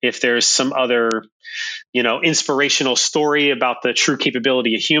 if there's some other, inspirational story about the true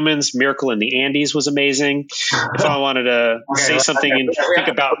capability of humans, Miracle in the Andes was amazing. If I wanted to say something and think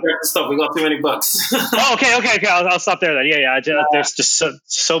about, stop. We got too many books. okay. I'll stop there then. Yeah. There's just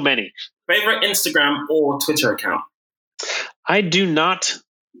so many. Favorite Instagram or Twitter account? I do not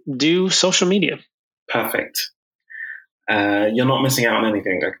do social media. Perfect. You're not missing out on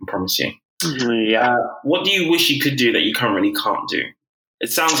anything, I can promise you. Yeah. What do you wish you could do that you currently can't do?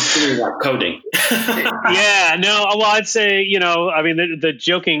 It sounds to me like coding. Yeah, no. Well, I'd say, the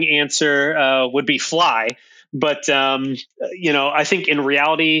joking answer would be fly. But, I think in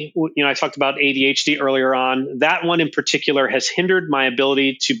reality, I talked about ADHD earlier on. That one in particular has hindered my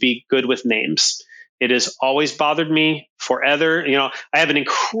ability to be good with names. It has always bothered me forever. I have an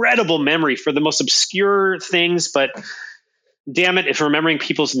incredible memory for the most obscure things, but damn it, if remembering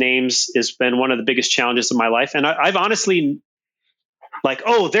people's names has been one of the biggest challenges of my life. And I've honestly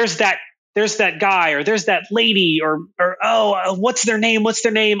there's that guy or there's that lady or what's their name?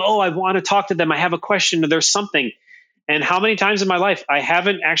 Oh, I want to talk to them. I have a question or there's something. And how many times in my life I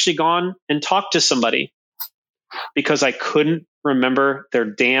haven't actually gone and talked to somebody because I couldn't remember their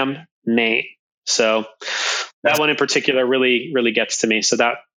damn name. So that one in particular really, really gets to me. So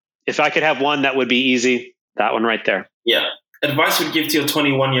that if I could have one, that would be easy. That one right there. Yeah. Advice would give to your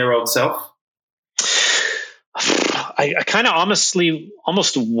 21-year-old self? I kind of honestly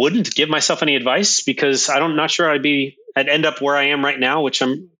almost wouldn't give myself any advice because I'm not sure I'd end up where I am right now, which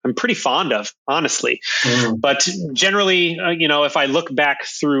I'm pretty fond of, honestly. But generally, if I look back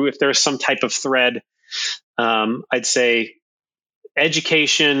through, if there's some type of thread, I'd say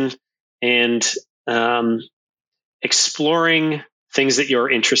education and exploring things that you're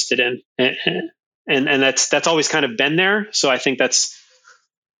interested in. And that's always kind of been there. So I think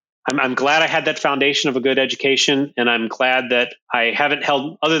I'm glad I had that foundation of a good education, and I'm glad that I haven't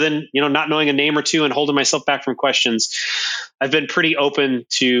held, other than, not knowing a name or two and holding myself back from questions. I've been pretty open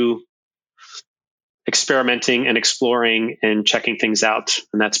to experimenting and exploring and checking things out.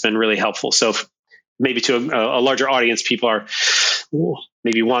 And that's been really helpful. So maybe to a larger audience, people are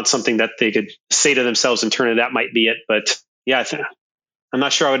maybe want something that they could say to themselves internally, that might be it. But yeah, I'm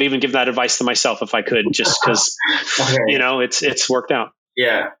not sure I would even give that advice to myself if I could, just because, it's worked out.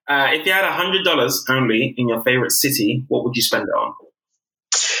 Yeah. If you had $100 only in your favorite city, what would you spend it on?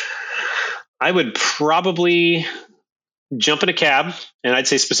 I would probably jump in a cab, and I'd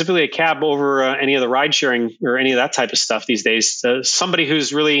say specifically a cab over any of the ride sharing or any of that type of stuff these days. Somebody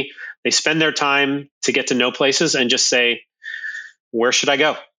who's really, they spend their time to get to know places and just say, where should I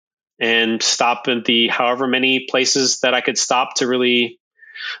go? And stop at the however many places that I could stop to really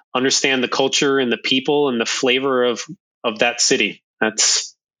understand the culture and the people and the flavor of that city.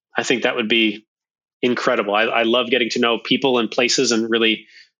 I think that would be incredible. I love getting to know people and places and really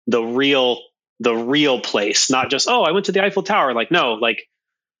the real place, not just, I went to the Eiffel Tower.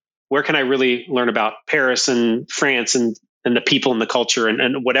 Where can I really learn about Paris and France and the people and the culture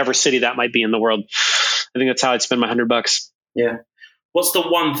and whatever city that might be in the world. I think that's how I'd spend my $100. Yeah. What's the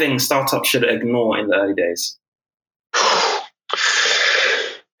one thing startups should ignore in the early days?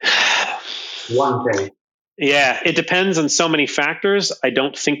 One thing. Yeah, it depends on so many factors. I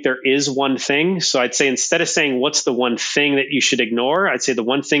don't think there is one thing. So I'd say instead of saying what's the one thing that you should ignore, I'd say the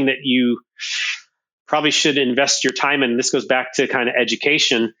one thing that you probably should invest your time in, and this goes back to kind of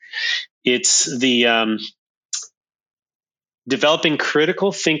education, it's the developing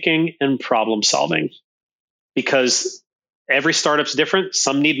critical thinking and problem solving. Because every startup's different.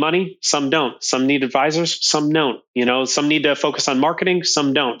 Some need money, some don't. Some need advisors, some don't. Some need to focus on marketing,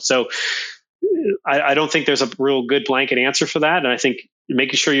 some don't. So I don't think there's a real good blanket answer for that. And I think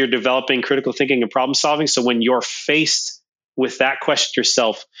making sure you're developing critical thinking and problem solving. So when you're faced with that question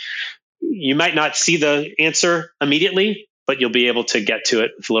yourself, you might not see the answer immediately, but you'll be able to get to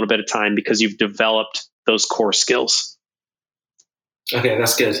it with a little bit of time because you've developed those core skills. Okay,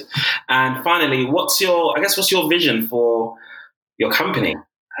 that's good. And finally, what's your vision for your company?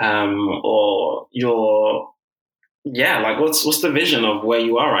 What's the vision of where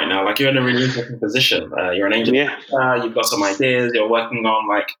you are right now? You're in a really interesting position. You're an angel. Yeah. You've got some ideas you're working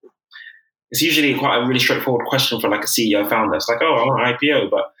on. It's usually quite a really straightforward question for a CEO founder. It's I want an IPO,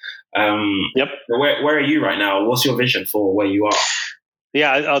 but yep. Where are you right now? What's your vision for where you are?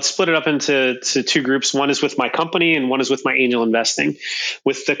 Yeah, I'll split it up into two groups. One is with my company and one is with my angel investing.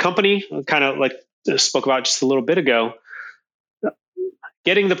 With the company, kind of like I spoke about just a little bit ago,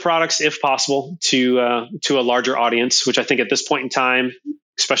 getting the products, if possible, to a larger audience, which I think at this point in time,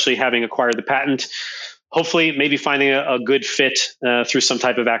 especially having acquired the patent, hopefully maybe finding a good fit through some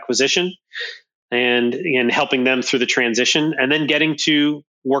type of acquisition and helping them through the transition, and then getting to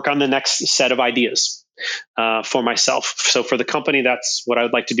work on the next set of ideas for myself. So for the company, that's what I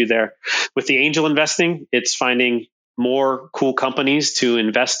would like to do there. With the angel investing, it's finding more cool companies to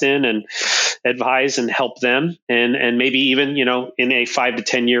invest in and advise and help them. And maybe even, in a 5 to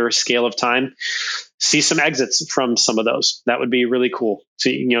 10 year scale of time, see some exits from some of those. That would be really cool.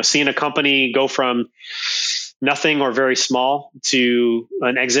 So, seeing a company go from nothing or very small to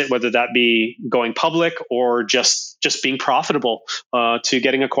an exit, whether that be going public or just being profitable to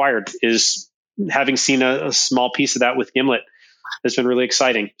getting acquired, is having seen a small piece of that with Gimlet has been really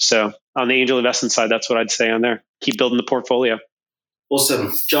exciting. So on the angel investment side, that's what I'd say on there. Keep building the portfolio.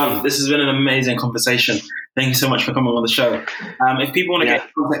 Awesome. John, this has been an amazing conversation. Thank you so much for coming on the show. If people want to get in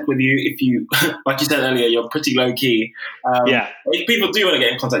contact with you, if you, like you said earlier, you're pretty low key. If people do want to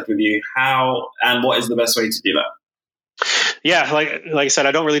get in contact with you, how and what is the best way to do that? Yeah, like I said,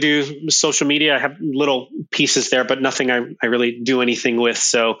 I don't really do social media. I have little pieces there, but nothing I really do anything with.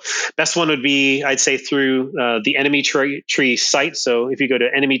 So best one would be, I'd say, through the Enemy Tree site. So if you go to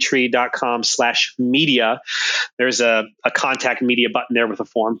enemytree.com/media, there's a contact media button there with a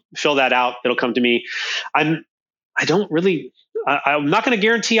form. Fill that out. It'll come to me. I'm not going to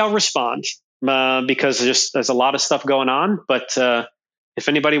guarantee I'll respond because there's a lot of stuff going on. But if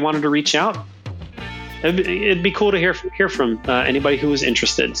anybody wanted to reach out, it'd be cool to hear from anybody who is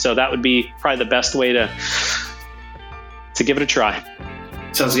interested. So that would be probably the best way to give it a try.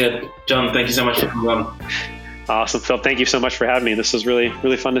 Sounds good. John, thank you so much for coming on. Awesome, Phil. Thank you so much for having me. This was really,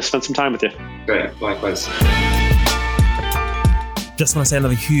 really fun to spend some time with you. Great. Likewise. Just want to say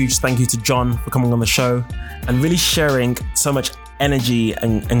another huge thank you to John for coming on the show and really sharing so much energy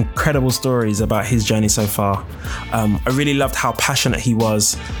and incredible stories about his journey so far. I really loved how passionate he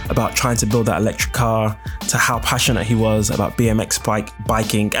was about trying to build that electric car, to how passionate he was about BMX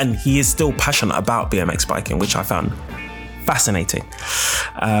biking, and he is still passionate about BMX biking, which I found fascinating.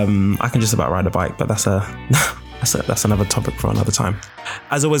 I can just about ride a bike, but that's another topic for another time.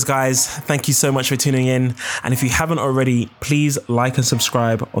 As always, guys, thank you so much for tuning in. And if you haven't already, please like and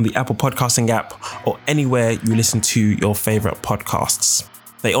subscribe on the Apple Podcasting app or anywhere you listen to your favorite podcasts.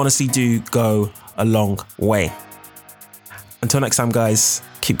 They honestly do go a long way. Until next time, guys,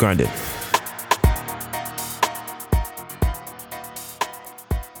 keep grinding.